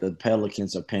than what the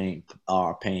Pelicans are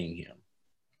paying him.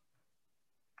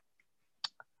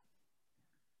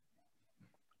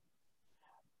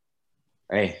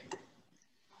 Hey,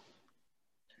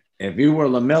 if you were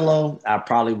LaMelo, I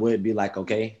probably would be like,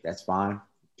 okay, that's fine.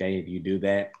 Okay, if you do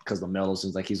that, because LaMelo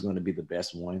seems like he's going to be the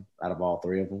best one out of all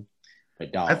three of them.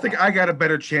 But dog, I think I got a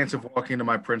better chance of walking into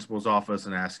my principal's office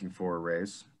and asking for a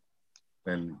raise.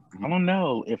 I don't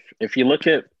know. If you look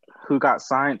at who got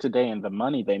signed today and the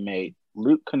money they made,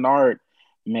 Luke Kennard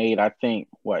made, I think,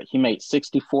 he made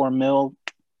 $64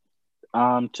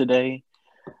 million today.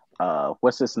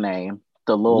 What's his name?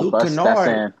 The little Luke bus Kennard, that's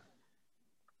in.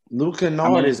 Luke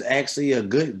Kennard is actually a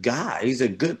good guy. He's a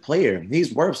good player.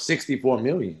 He's worth $64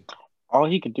 million. All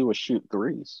he could do was shoot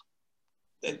threes.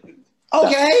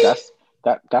 Okay.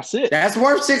 That's it. That's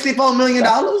worth $64 million.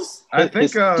 I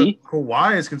think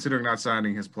Kawhi is considering not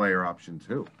signing his player option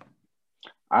too.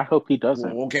 I hope he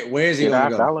doesn't. Okay, where is he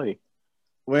going to go?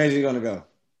 Where is he going to go?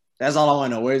 That's all I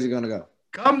want to know. Where is he going to go?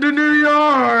 Come to New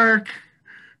York.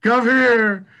 Come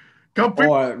here.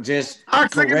 Or just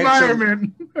toxic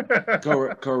environment.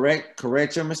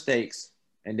 correct your mistakes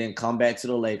and then come back to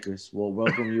the Lakers. We'll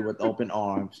welcome you with open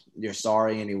arms. You're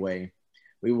sorry anyway.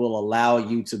 We will allow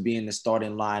you to be in the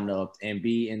starting lineup and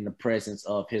be in the presence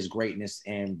of his greatness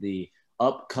and the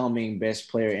upcoming best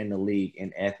player in the league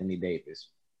in Anthony Davis.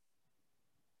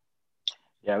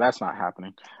 Yeah, that's not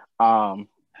happening. But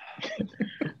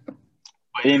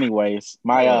anyways,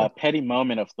 my petty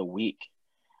moment of the week.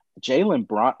 Jalen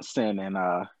Brunson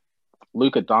and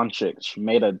Luka Doncic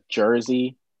made a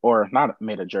jersey, or not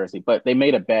made a jersey, but they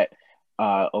made a bet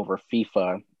over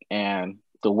FIFA, and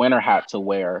the winner had to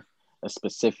wear a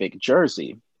specific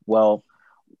jersey. Well,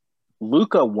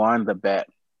 Luka won the bet,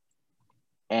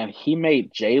 and he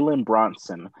made Jalen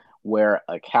Brunson wear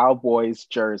a Cowboys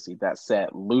jersey that said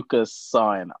Luka's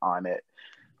son on it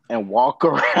and walk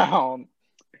around.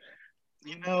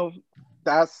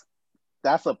 That's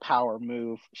That's a power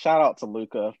move. Shout out to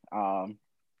Luka. I would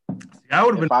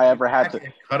have been. If I ever had to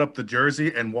cut up the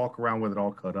jersey and walk around with it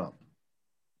all cut up.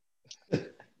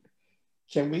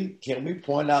 Can we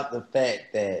point out the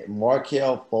fact that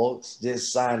Markelle Fultz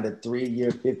just signed a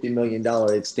 3-year, $50 million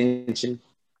extension?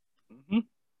 Mm-hmm.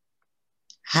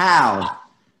 How?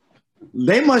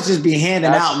 They must just be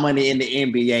handing out money in the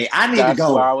NBA. I need to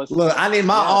go. I need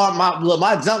my arm.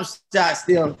 My jump shot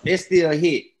still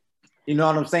hit. You know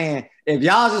what I'm saying? If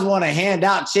y'all just want to hand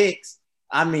out checks,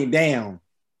 I mean, damn,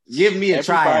 give me a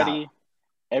tryout.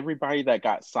 Everybody that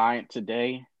got signed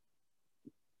today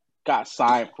got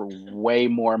signed for way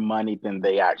more money than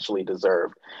they actually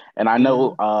deserve. And I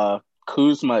know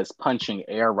Kuzma is punching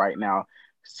air right now.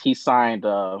 He signed,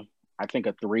 I think,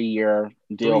 a 3-year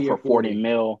deal for $40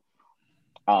 million.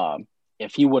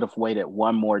 If he would have waited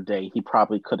one more day, he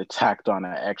probably could have tacked on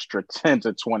an extra 10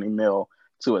 to 20 mil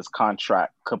to his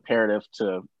contract comparative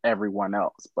to everyone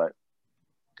else. But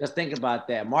just think about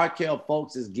that. Markelle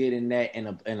Fultz is getting that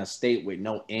in a state with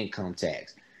no income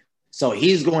tax. So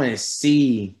he's going to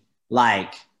see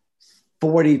like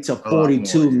 40 to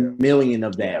 42 million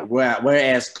of that.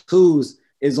 Whereas Kuz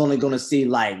is only going to see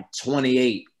like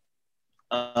 28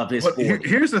 of his 40.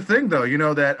 Here's the thing though, you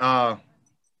know that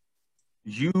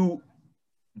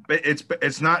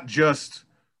it's not just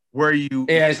where you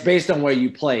it's based on where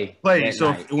you play.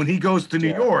 So when he goes to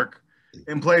New York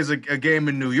and plays a game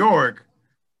in New York,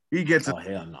 he gets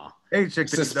hell no.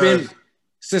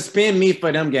 Suspend me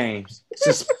for them games.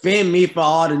 Suspend me for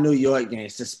all the New York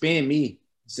games. Suspend me.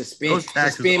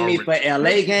 Suspend me for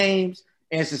LA games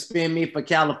and suspend me for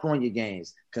California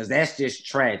games because that's just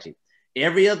tragic.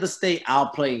 Every other state I'll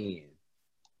play in.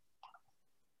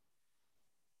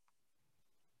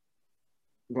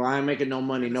 Bro, I ain't making no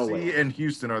money nowhere. And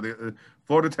Houston are the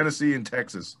Florida, Tennessee, and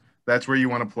Texas. That's where you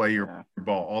want to play your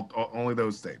ball. Only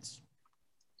those states.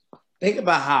 Think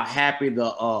about how happy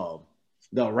the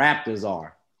Raptors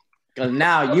are, because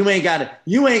now you ain't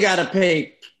gotta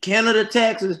pay Canada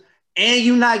taxes, and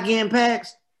you not getting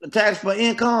tax for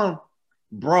income,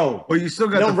 bro. Well, you still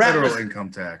got the federal income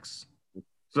tax.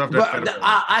 So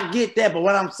I get that, but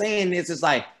what I'm saying is, it's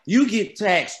like you get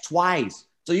taxed twice.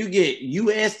 So you get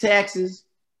U.S. taxes,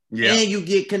 and you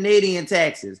get Canadian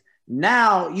taxes.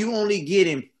 Now you only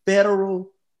getting federal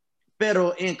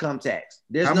income tax.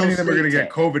 There's how many of them are going to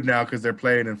get COVID now because they're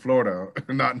playing in Florida?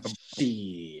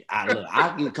 Shit. I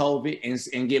get COVID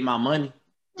and get my money.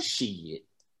 Shit.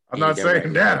 I'm not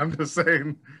saying that. I'm just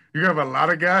saying you have a lot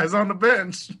of guys on the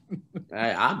bench.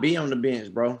 I'll be on the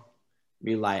bench, bro.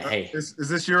 Be like, hey. Is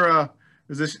this your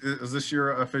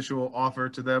official offer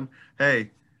to them?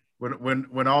 Hey,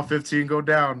 when all 15 go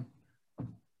down,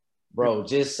 bro,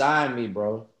 just sign me,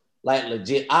 bro. Like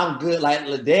legit, I'm good. Like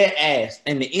dead ass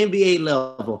in the NBA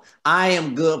level, I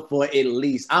am good for at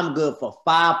least. I'm good for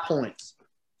 5 points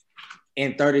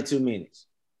in 32 minutes.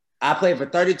 I play for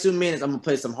 32 minutes. I'm gonna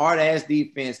play some hard ass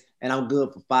defense, and I'm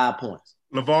good for 5 points.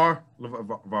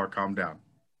 LeVar, calm down.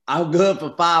 I'm good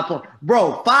for 5 points,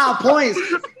 bro. 5 points,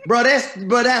 bro.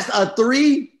 That's a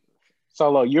 3.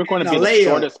 Solo, you're going to be the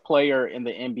shortest player in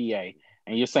the NBA,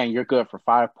 and you're saying you're good for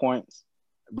 5 points.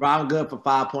 Bro, I'm good for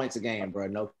 5 points a game, bro.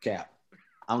 No cap.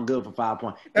 I'm good for 5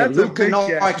 points. If Luke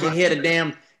Kennard can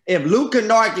hit if Luke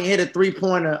Kennard can hit a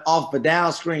 3-pointer off a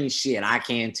down screen, shit, I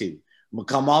can too. I'm gonna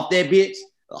come off that bitch,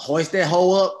 hoist that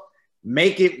hoe up,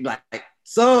 make it like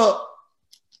sup.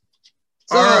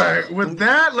 All right. With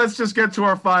that, let's just get to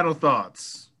our final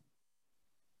thoughts.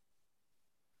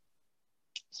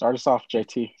 Start us off,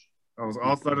 JT.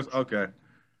 I'll start us. Okay.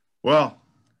 Well, I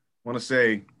want to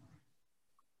say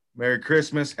Merry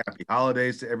Christmas, Happy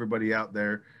Holidays to everybody out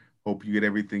there. Hope you get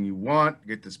everything you want,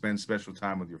 get to spend special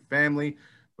time with your family,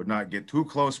 but not get too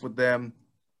close with them,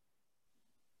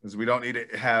 because we don't need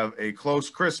to have a close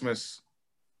Christmas,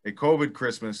 a COVID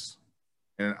Christmas,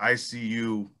 and an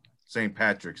ICU St.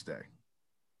 Patrick's Day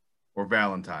or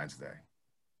Valentine's Day.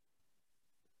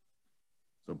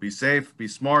 So be safe, be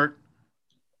smart.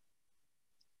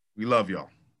 We love y'all.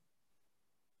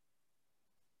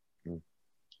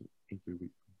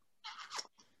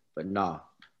 But nah,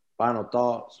 final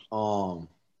thoughts. LeBron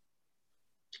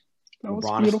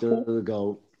is still the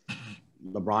GOAT.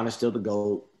 LeBron is still the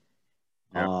GOAT.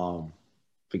 Yep.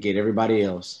 Forget everybody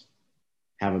else.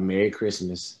 Have a Merry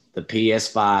Christmas. The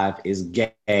PS5 is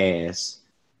gas.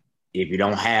 If you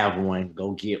don't have one,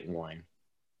 go get one.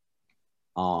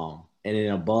 And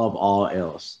then above all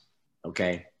else,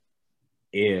 okay,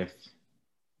 if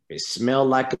it smells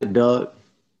like a duck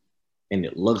and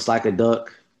it looks like a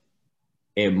duck,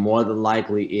 it more than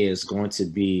likely is going to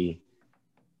be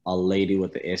a lady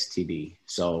with the STD.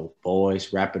 So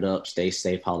boys, wrap it up. Stay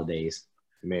safe. Holidays.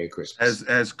 Merry Christmas.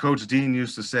 As Coach Dean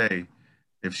used to say,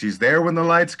 if she's there when the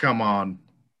lights come on,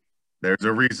 there's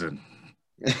a reason.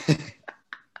 It's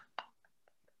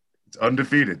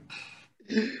undefeated.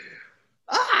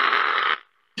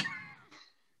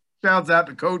 Shouts out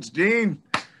to Coach Dean.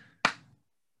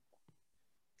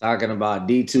 Talking about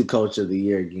D2 Coach of the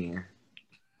Year again.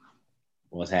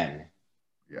 What's happening?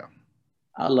 Yeah.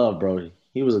 I love Brody.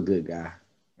 He was a good guy.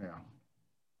 Yeah.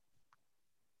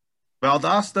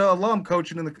 Valdosta alum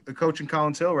coaching in the coaching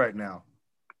Collins Hill right now.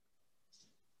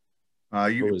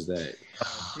 Who was that?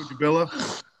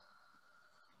 Billa.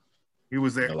 He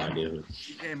was there. No idea.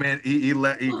 Hey man, he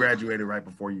graduated right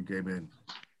before you came in.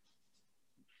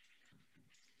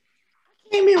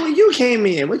 Came in when you came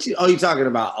in. You talking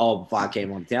about? Oh, before I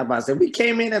came on the team. I said we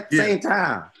came in at the same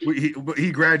time.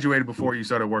 He graduated before you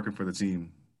started working for the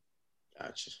team.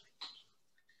 Gotcha.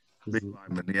 Big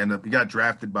lineman. He got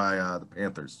drafted by the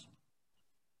Panthers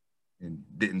and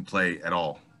didn't play at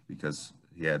all because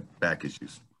he had back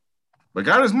issues. But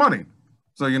got his money.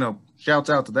 So, shouts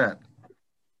out to that.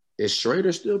 Is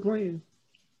Schrader still playing?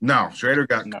 No, Schrader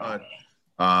got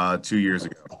cut 2 years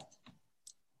ago.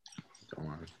 Come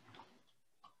on.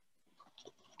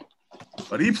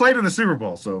 But he played in the Super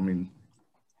Bowl, so,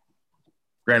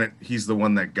 granted, he's the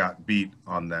one that got beat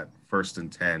on that 1st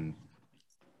and 10,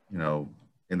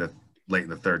 late in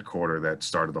the third quarter that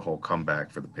started the whole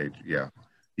comeback for the Patriots. Yeah,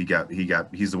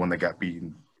 he's the one that got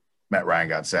beaten. Matt Ryan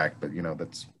got sacked, but,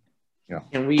 that's –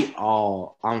 Can we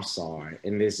all, I'm sorry,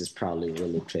 and this is probably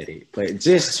really petty, but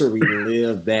just to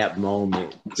relive that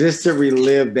moment, just to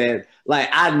relive that, like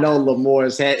I know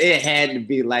Lamore's had to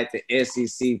be like the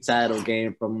SEC title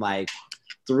game from like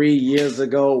 3 years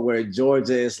ago where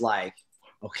Georgia is like,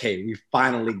 okay, we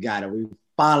finally got it. We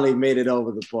finally made it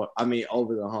over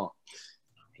over the hump.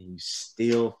 And you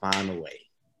still find a way.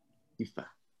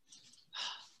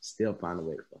 Still find a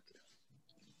way to fuck it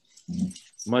up.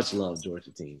 Much love,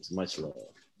 Georgia teams. Much love.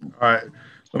 All right,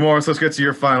 Lamorris, let's get to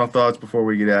your final thoughts before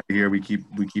we get out of here. We keep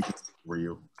for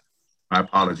you. My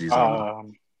apologies.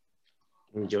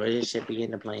 Georgia should be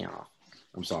in the playoff.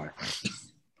 I'm sorry.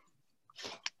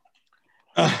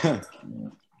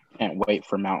 Can't wait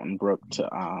for Mountain Brook to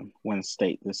win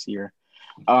state this year.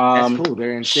 That's cool.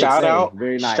 They're in 6A. Shout out.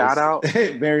 Very nice. Shout out.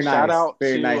 Very nice. Shout out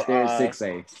Very to, nice. They're in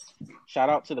 6A. Shout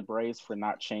out to the Braves for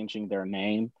not changing their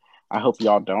name. I hope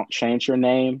y'all don't change your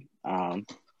name. Only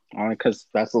because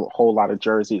that's a whole lot of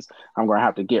jerseys I'm going to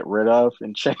have to get rid of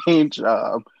and change.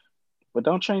 But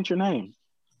don't change your name.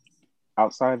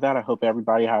 Outside of that, I hope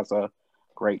everybody has a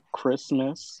great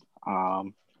Christmas.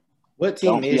 What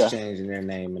team is changing their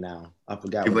name now? I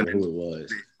forgot who it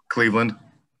was. Cleveland.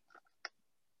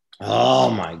 Oh,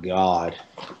 my God.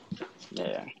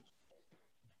 Yeah.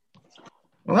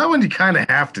 Well, that one you kind of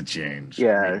have to change.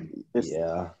 Yeah.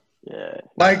 Yeah.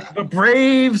 Like the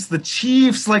Braves, the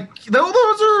Chiefs, like those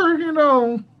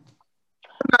are,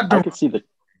 I could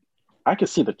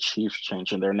see the Chiefs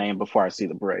changing their name before I see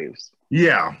the Braves.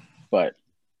 Yeah. But,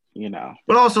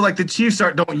 But also, like, the Chiefs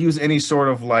don't use any sort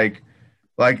of, like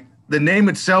the name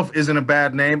itself isn't a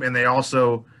bad name, and they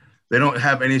don't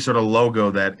have any sort of logo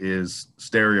that is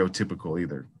stereotypical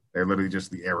either. They're literally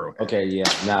just the arrow. Okay,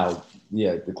 yeah. Now,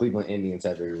 the Cleveland Indians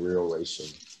have a real racial.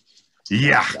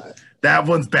 Yeah, that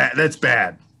one's bad. That's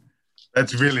bad.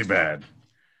 That's really bad.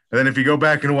 And then if you go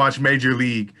back and watch Major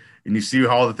League and you see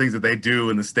all the things that they do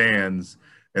in the stands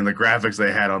and the graphics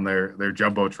they had on their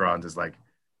jumbotrons, it's like,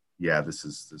 yeah, this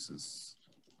is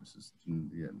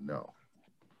no,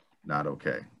 not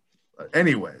okay. But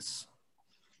anyways.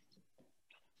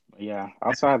 Yeah,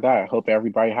 outside of that, I hope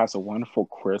everybody has a wonderful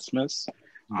Christmas.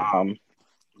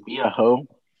 Be a hoe.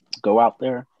 Go out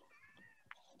there.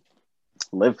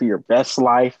 Live your best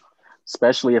life,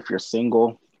 especially if you're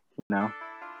single,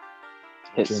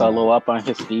 Hit Solo up on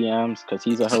his DMs because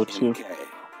he's a hoe too.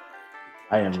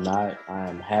 I am not. I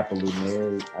am happily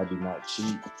married. I do not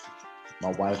cheat.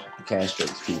 My wife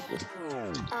castrates people.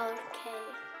 Okay.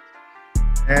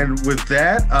 And with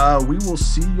that, we will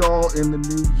see y'all in the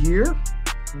new year.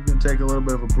 We're going to take a little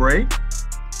bit of a break.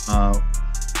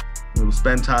 We'll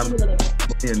spend time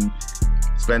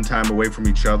away from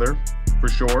each other for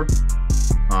sure.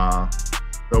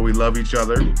 Though we love each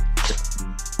other,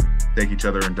 take each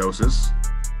other in doses.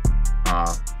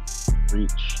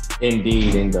 Reach.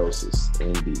 Indeed, in doses.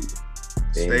 Indeed.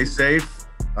 Stay safe.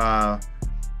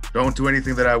 Don't do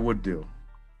anything that I would do.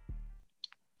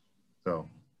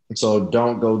 So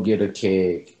don't go get a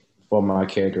keg for my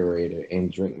kegerator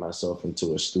and drink myself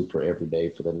into a stupor every day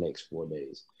for the next 4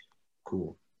 days.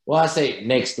 Cool. Well, I say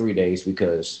next 3 days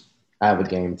because I have a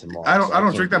game tomorrow. I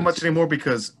don't drink that much anymore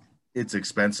because it's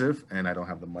expensive, and I don't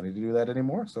have the money to do that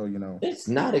anymore. So, It's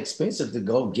not expensive to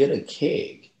go get a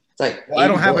keg. It's like I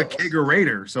don't have a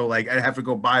kegerator, so like I have to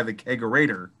go buy the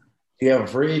kegerator. Do you have a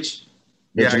fridge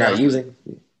that you're not using?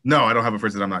 No, I don't have a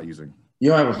fridge that I'm not using. You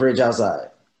don't have a fridge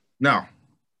outside? No.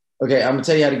 Okay, I'm gonna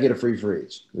tell you how to get a free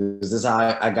fridge. This is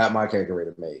how I got my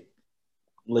kegerator made.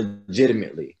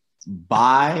 Legitimately,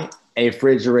 buy a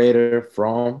refrigerator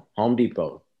from Home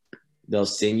Depot. They'll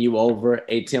send you over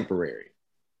a temporary.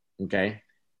 Okay,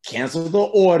 cancel the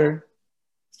order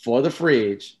for the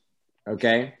fridge.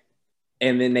 Okay,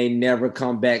 and then they never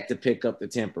come back to pick up the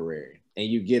temporary, and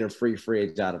you get a free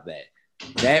fridge out of that.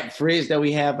 That fridge that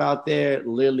we have out there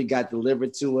literally got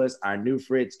delivered to us. Our new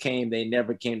fridge came. They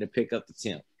never came to pick up the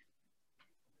temp.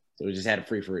 So we just had a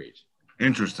free fridge.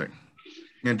 Interesting.